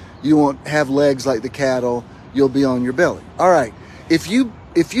earth. You won't have legs like the cattle. You'll be on your belly. All right. If you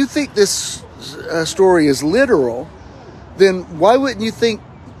think this story is literal, then why wouldn't you think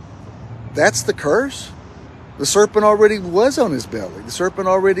that's the curse? The serpent already was on his belly. The serpent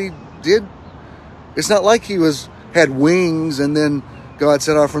already did. It's not like he had wings and then God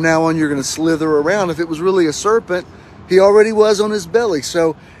said, from now on you're going to slither around. If it was really a serpent, he already was on his belly.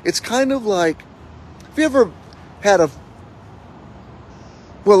 So it's kind of like, have you ever had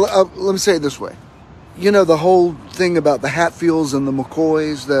let me say it this way. The whole thing about the Hatfields and the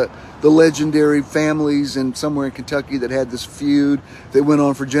McCoys, the legendary families somewhere in Kentucky that had this feud that went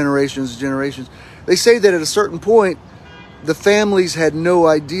on for generations and generations. They say that at a certain point, the families had no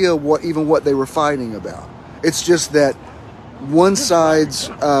idea what they were fighting about. It's just that one side's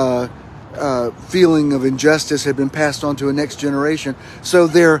feeling of injustice had been passed on to a next generation. So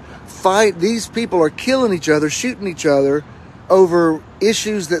these people are killing each other, shooting each other over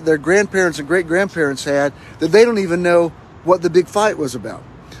issues that their grandparents and great-grandparents had that they don't even know what the big fight was about.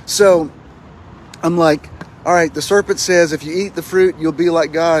 So I'm like, all right, the serpent says if you eat the fruit, you'll be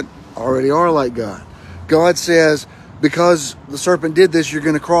like God. Already are like God. God says, because the serpent did this, you're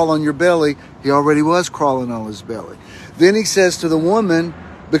going to crawl on your belly. He already was crawling on his belly. Then he says to the woman,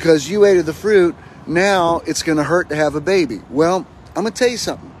 because you ate of the fruit, now it's going to hurt to have a baby. Well, I'm going to tell you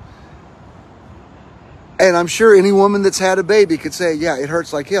something. And I'm sure any woman that's had a baby could say, yeah, it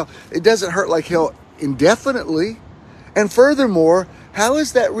hurts like hell. It doesn't hurt like hell indefinitely. And furthermore, how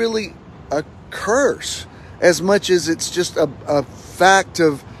is that really a curse as much as it's just a fact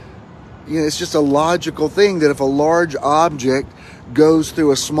of, it's just a logical thing that if a large object goes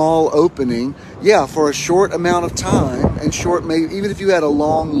through a small opening, for a short amount of time, and even if you had a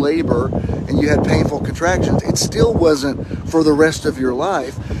long labor and you had painful contractions, it still wasn't for the rest of your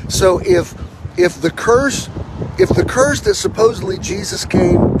life. So if the curse that supposedly Jesus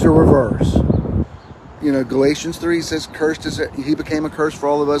came to reverse, Galatians 3 says, "Cursed is it. He became a curse for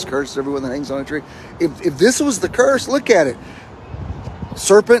all of us. Cursed is everyone that hangs on a tree." If this was the curse, look at it.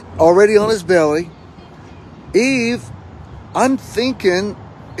 Serpent already on his belly. Eve, I'm thinking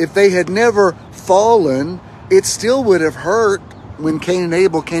if they had never fallen, it still would have hurt when Cain and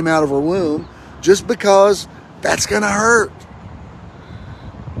Abel came out of her womb, just because that's going to hurt.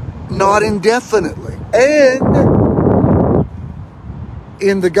 Not indefinitely. And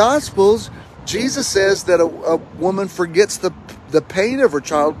in the Gospels, Jesus says that a woman forgets the pain of her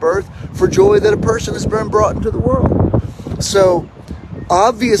childbirth for joy that a person has been brought into the world. So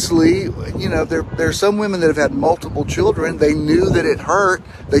obviously, there are some women that have had multiple children. They knew that it hurt.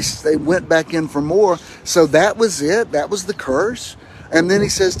 They went back in for more. So that was it. That was the curse. And then he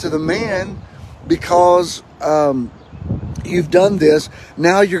says to the man, because you've done this,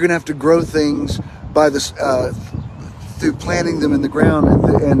 now you're going to have to grow things by this through planting them in the ground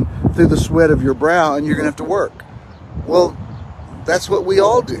and through the sweat of your brow, and you're going to have to work. Well, that's what we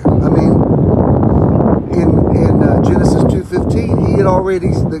all do. I mean, in Genesis 2:15, he had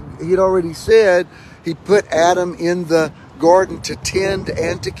already said he put Adam in the garden to tend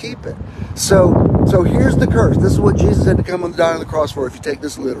and to keep it. So here's the curse. This is what Jesus had to come and die on the cross for, if you take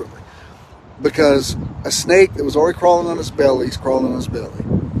this literally. Because a snake that was already crawling on his belly is crawling on his belly.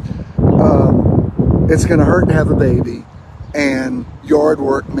 It's going to hurt to have a baby, and yard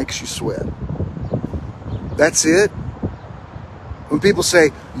work makes you sweat. That's it. When people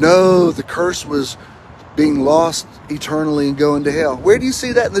say, no, the curse was being lost eternally and going to hell. Where do you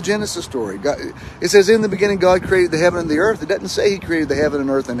see that in the Genesis story? It says, in the beginning God created the heaven and the earth. It doesn't say he created the heaven and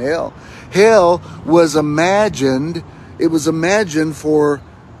earth and hell. Hell was imagined. It was imagined for,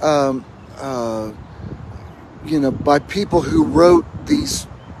 by people who wrote these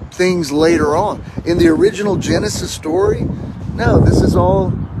things later on. In the original Genesis story, no, this is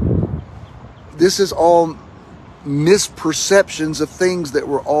all misperceptions of things that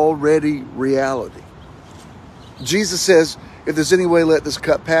were already reality. Jesus says, if there's any way, let this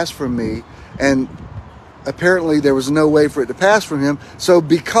cup pass from me. And apparently there was no way for it to pass from him. So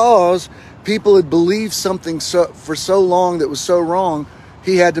because people had believed something for so long that was so wrong,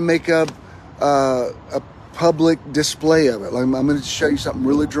 he had to make a public display of it. Like, I'm going to show you something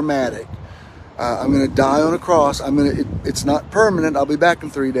really dramatic. I'm going to die on a cross. It's not permanent. I'll be back in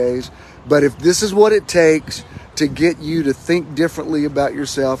 3 days. But if this is what it takes to get you to think differently about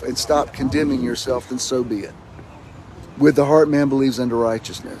yourself and stop condemning yourself, then so be it. With the heart man believes unto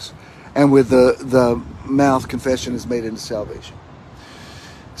righteousness, and with the mouth confession is made into salvation.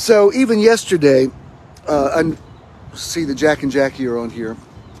 So even yesterday, I see that Jack and Jackie are on here,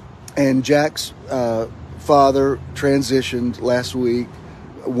 and Jack's father transitioned last week.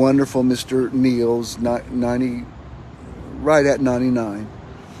 Wonderful Mr. Niels, 90, right at 99.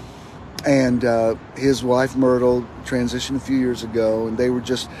 And his wife Myrtle transitioned a few years ago, and they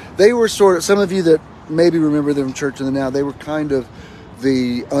were sort of, some of you that maybe remember them from Church of the Now, they were kind of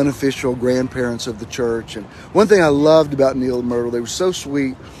the unofficial grandparents of the church. And one thing I loved about Neil and Myrtle, they were so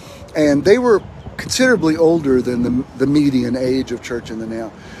sweet, and they were considerably older than the median age of Church of the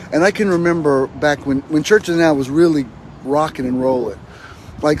Now. And I can remember back when Church of the Now was really rocking and rolling.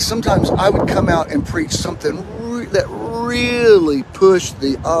 Like, sometimes I would come out and preach something that really pushed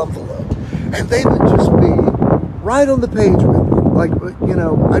the envelope, and they would just be right on the page with me. Like,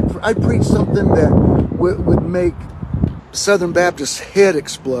 I'd preach something that would make Southern Baptist's head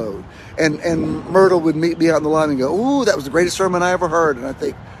explode, and Myrtle would meet me out in the line and go, "Ooh, that was the greatest sermon I ever heard." And I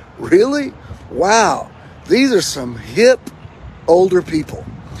think, really? Wow, these are some hip older people.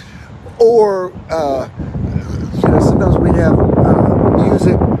 Or sometimes we'd have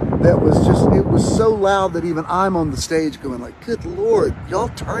music that was it was so loud that even I'm on the stage going like, good Lord, y'all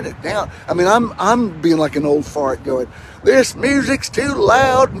turn it down. I mean, I'm being like an old fart going, this music's too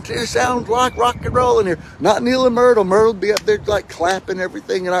loud and it sounds like rock and roll in here. Not Neil and Myrtle. Myrtle would be up there like clapping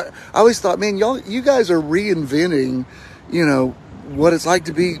everything. And I always thought, man, you guys are reinventing, what it's like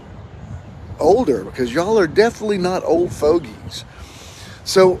to be older, because y'all are definitely not old fogies.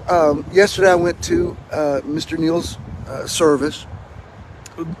 So yesterday I went to Mr. Neil's service.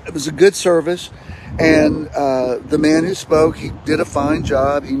 It was a good service, and the man who spoke, he did a fine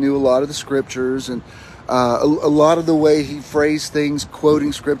job. He knew a lot of the scriptures, and A lot of the way he phrased things,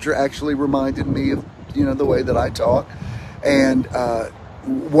 quoting scripture, actually reminded me of, the way that I talk. And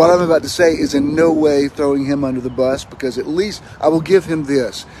what I'm about to say is in no way throwing him under the bus, because at least I will give him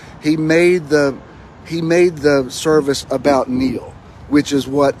this. He made the service about Neil, which is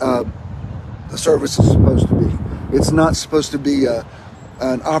what the service is supposed to be. It's not supposed to be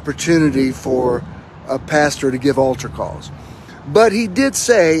an opportunity for a pastor to give altar calls. But he did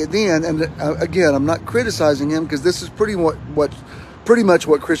say at the end, and again, I'm not criticizing him, because this is pretty much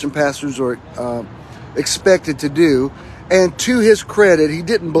what Christian pastors are expected to do. And to his credit, he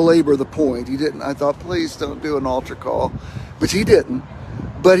didn't belabor the point. He didn't. I thought, please don't do an altar call, which he didn't.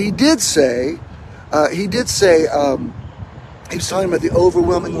 But he did say, he was talking about the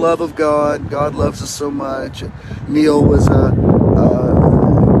overwhelming love of God. God loves us so much. Neil was a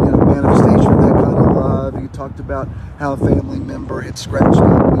manifestation of that kind of love. He talked about how a family member had scratched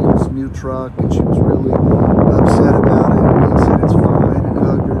up Neil's new truck, and she was really upset about it. And he said it's fine, and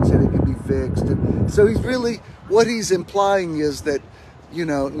hugged her and said it could be fixed. And so what he's implying is that,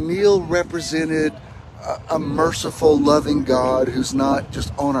 Neil represented a merciful, loving God who's not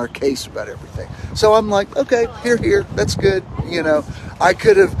just on our case about everything. So I'm like, okay, here, that's good. I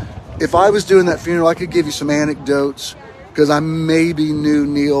could have, if I was doing that funeral, I could give you some anecdotes, because I maybe knew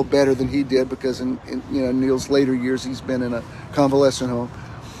Neil better than he did, because in Neil's later years, he's been in a convalescent home.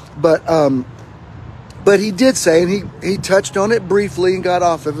 But he did say, and he touched on it briefly and got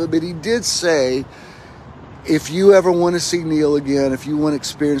off of it, but he did say, if you ever want to see Neil again, if you want to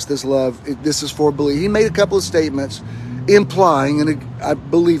experience this love, this is for belief. He made a couple of statements implying, and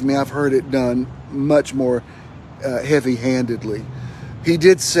believe me, I've heard it done much more heavy-handedly. He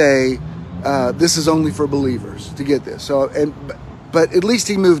did say, this is only for believers to get this. But at least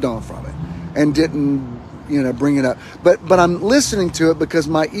he moved on from it and didn't, bring it up. But I'm listening to it because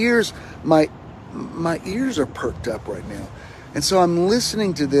my ears are perked up right now. And so I'm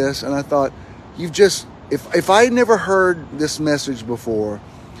listening to this, and I thought, if I had never heard this message before,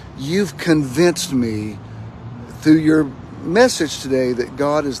 you've convinced me through your message today that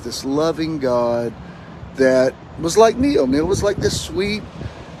God is this loving God that was like Neil. Neil was like this sweet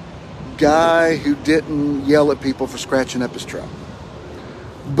guy who didn't yell at people for scratching up his truck.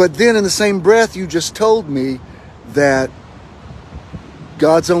 But then in the same breath, you just told me that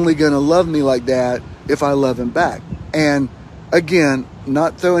God's only going to love me like that if I love him back. And again,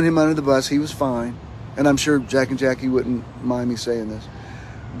 not throwing him under the bus, he was fine. And I'm sure Jack and Jackie wouldn't mind me saying this.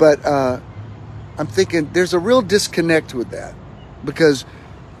 But I'm thinking there's a real disconnect with that, because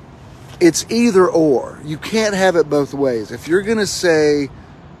it's either or. You can't have it both ways. If you're going to say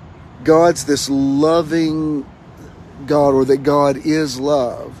God's this loving God, or that God is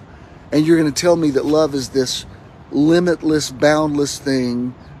love, and you're going to tell me that love is this limitless, boundless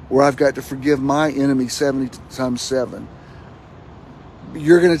thing where I've got to forgive my enemy 70 times 7,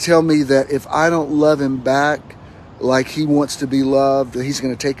 you're going to tell me that if I don't love him back like he wants to be loved, that he's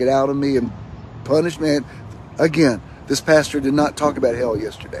going to take it out of me and punish me. And again, this pastor did not talk about hell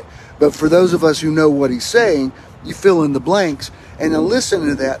yesterday. But for those of us who know what he's saying, you fill in the blanks. And I listened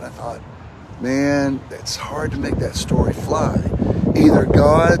to that, and I thought, man, it's hard to make that story fly. Either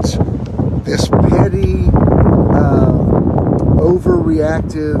God's this petty,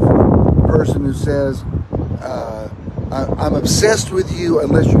 overreactive person who says, I'm obsessed with you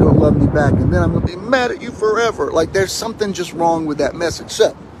unless you don't love me back, and then I'm going to be mad at you forever. Like, there's something just wrong with that message.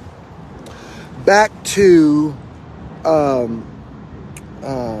 So, back to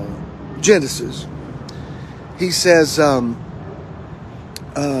Genesis. He says,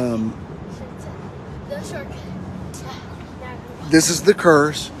 this is the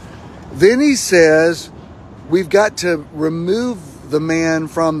curse. Then he says, we've got to remove the man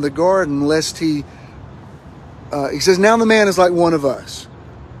from the garden lest he says, now the man is like one of us,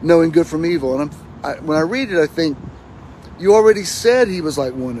 knowing good from evil. And when I read it, I think, you already said he was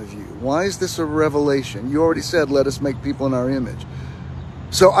like one of you. Why is this a revelation? You already said, let us make people in our image.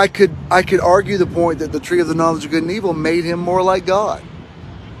 So I could argue the point that the tree of the knowledge of good and evil made him more like God.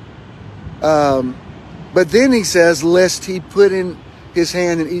 But then he says, lest he put in his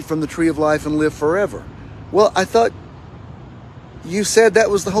hand and eat from the tree of life and live forever. Well, I thought you said that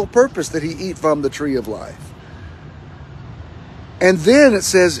was the whole purpose, that he eat from the tree of life. And then it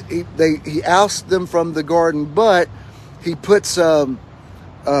says he ousts them from the garden, but he puts an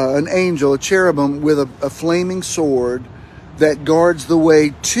angel, a cherubim, with a flaming sword that guards the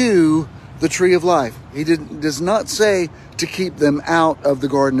way to the tree of life. He does not say to keep them out of the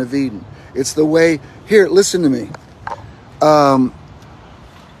Garden of Eden. It's the way. Here, listen to me.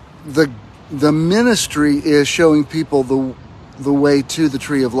 The ministry is showing people the way to the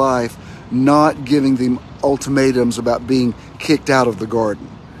tree of life. not giving them ultimatums about being kicked out of the garden.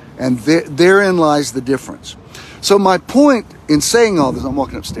 And therein lies the difference. So my point in saying all this, I'm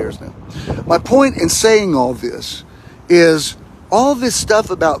walking upstairs now. My point in saying all this is all this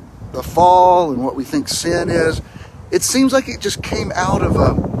stuff about the fall and what we think sin is, it seems like it just came out of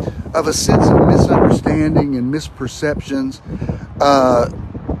a sense of misunderstanding and misperceptions.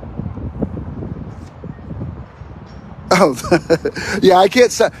 Yeah, I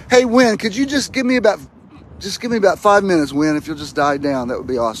can't say. Hey, Wynn, could you just give me about 5 minutes, Wynn? If you'll just die down, that would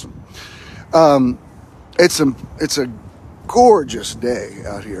be awesome. It's a gorgeous day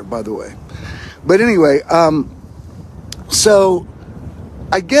out here, by the way. But anyway, so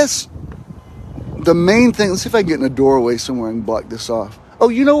I guess the main thing. Let's see if I can get in a doorway somewhere and block this off. Oh,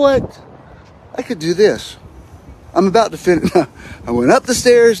 you know what? I could do this. I'm about to finish. I went up the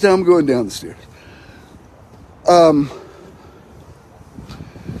stairs. Now I'm going down the stairs.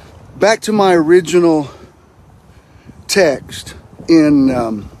 Back to my original text in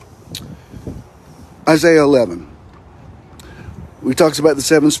Isaiah 11. We talks about the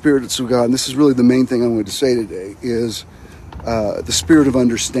seven spirits of God, and this is really the main thing I'm going to say today, is the spirit of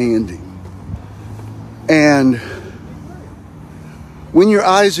understanding. And when your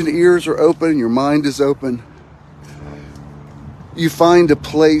eyes and ears are open and your mind is open, you find a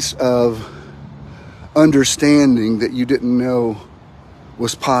place of understanding that you didn't know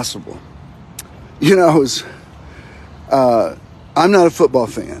was possible. You know, I'm not a football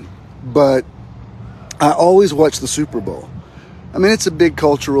fan, but I always watch the Super Bowl. I mean, it's a big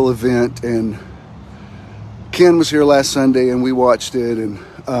cultural event, and Ken was here last Sunday, and we watched it, and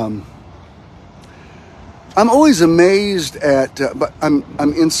I'm always amazed at. But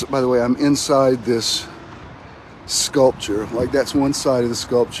by the way, I'm inside this sculpture. Like, that's one side of the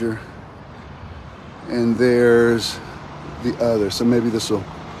sculpture, and there's the other. So maybe this will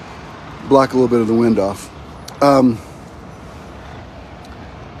block a little bit of the wind off.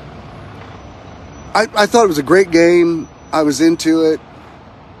 I thought it was a great game. I was into it.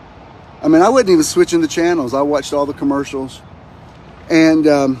 I mean, I wasn't even switching the channels. I watched all the commercials. And,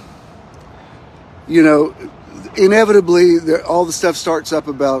 you know, inevitably, all the stuff starts up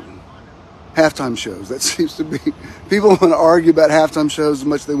about halftime shows. That seems to be, people want to argue about halftime shows as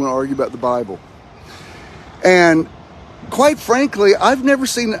much as they want to argue about the Bible. And quite frankly, I've never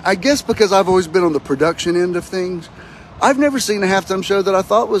seen, I guess because I've always been on the production end of things, I've never seen a halftime show that I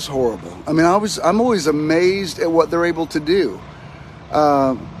thought was horrible. I mean, I'm always amazed at what they're able to do.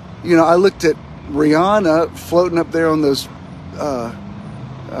 You know, I looked at Rihanna floating up there on those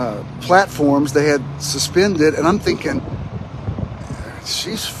platforms they had suspended, and I'm thinking,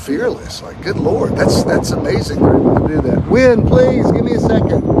 she's fearless. Like, good Lord, that's amazing they're able to do that. Wind, please, give me a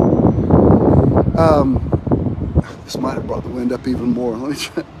second. This might have brought the wind up even more.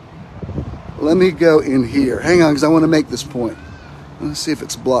 Let me go in here. Hang on, because I want to make this point. Let's see if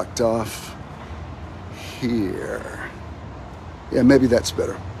it's blocked off here. Yeah, maybe that's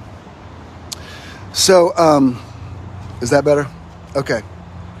better. So, is that better? Okay.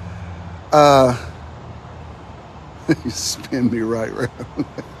 You spin me right around.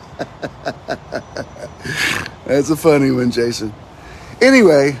 That's a funny one, Jason.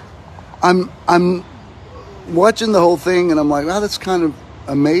 Anyway, I'm watching the whole thing, and I'm like, wow, that's kind of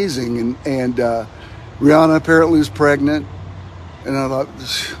amazing. And Rihanna apparently was pregnant, and I thought,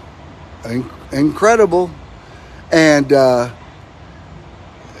 incredible. And I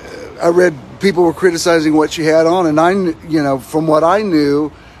read people were criticizing what she had on, and from what I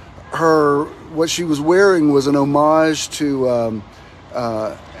knew, what she was wearing was an homage to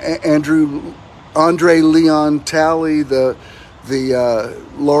Andre Leon Talley, the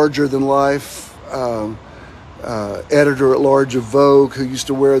larger than life editor at large of Vogue, who used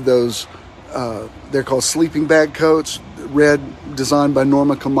to wear those they're called sleeping bag coats, designed by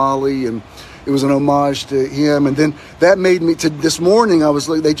Norma Kamali, and it was an homage to him. And then that made me, to this morning,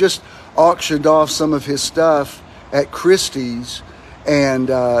 they just auctioned off some of his stuff at Christie's, and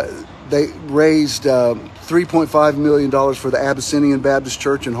they raised $3.5 million for the Abyssinian Baptist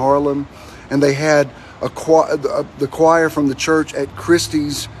Church in Harlem, and they had the choir from the church at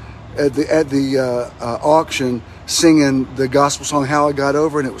Christie's at the auction singing the gospel song "How I Got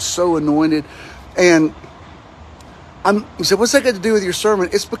Over," and it was so anointed. And you said, "What's that got to do with your sermon?"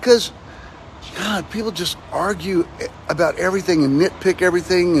 It's because, God, people just argue about everything and nitpick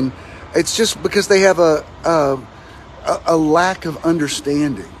everything, and it's just because they have a lack of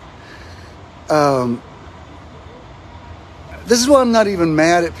understanding. This is why I'm not even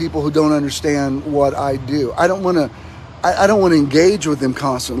mad at people who don't understand what I do. I don't want to engage with them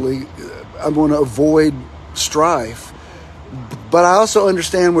constantly. I want to avoid strife. But I also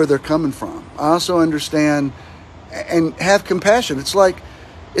understand where they're coming from. I also understand and have compassion. It's like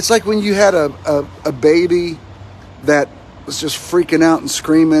when you had a baby that was just freaking out and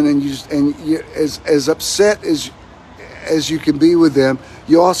screaming, and you as upset as you can be with them,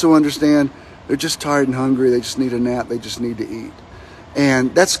 you also understand they're just tired and hungry. They just need a nap. They just need to eat.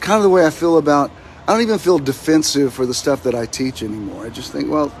 And that's kind of the way I feel about. I don't even feel defensive for the stuff that I teach anymore. I just think,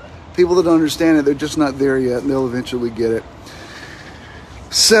 well, people that don't understand it, they're just not there yet, and they'll eventually get it.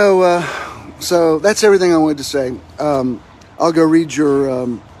 So that's everything I wanted to say. I'll go read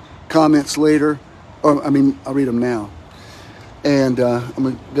your comments later. I'll read them now. And I'm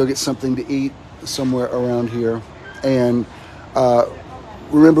going to go get something to eat somewhere around here. And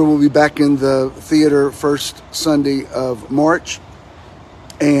remember, we'll be back in the theater first Sunday of March.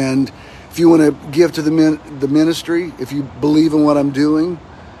 And if you want to give to the ministry, if you believe in what I'm doing,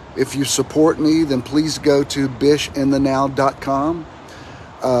 if you support me, then please go to bishandthenow.com.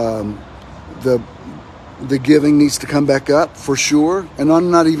 The giving needs to come back up for sure. And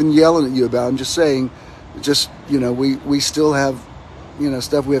I'm not even yelling at you about it. I'm just saying, we still have,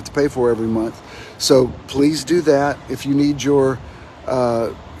 stuff we have to pay for every month. So please do that. If you need your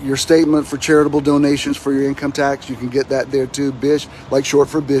statement for charitable donations for your income tax, you can get that there too. Bish, like short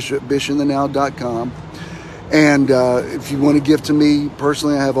for Bishop, bishandthenow.com. And if you want to give to me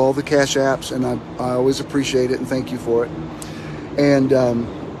personally, I have all the cash apps, and I always appreciate it and thank you for it. And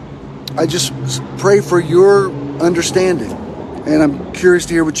I just pray for your understanding. And I'm curious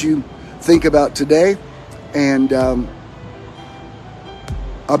to hear what you think about today. And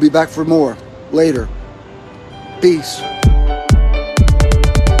I'll be back for more later. Peace.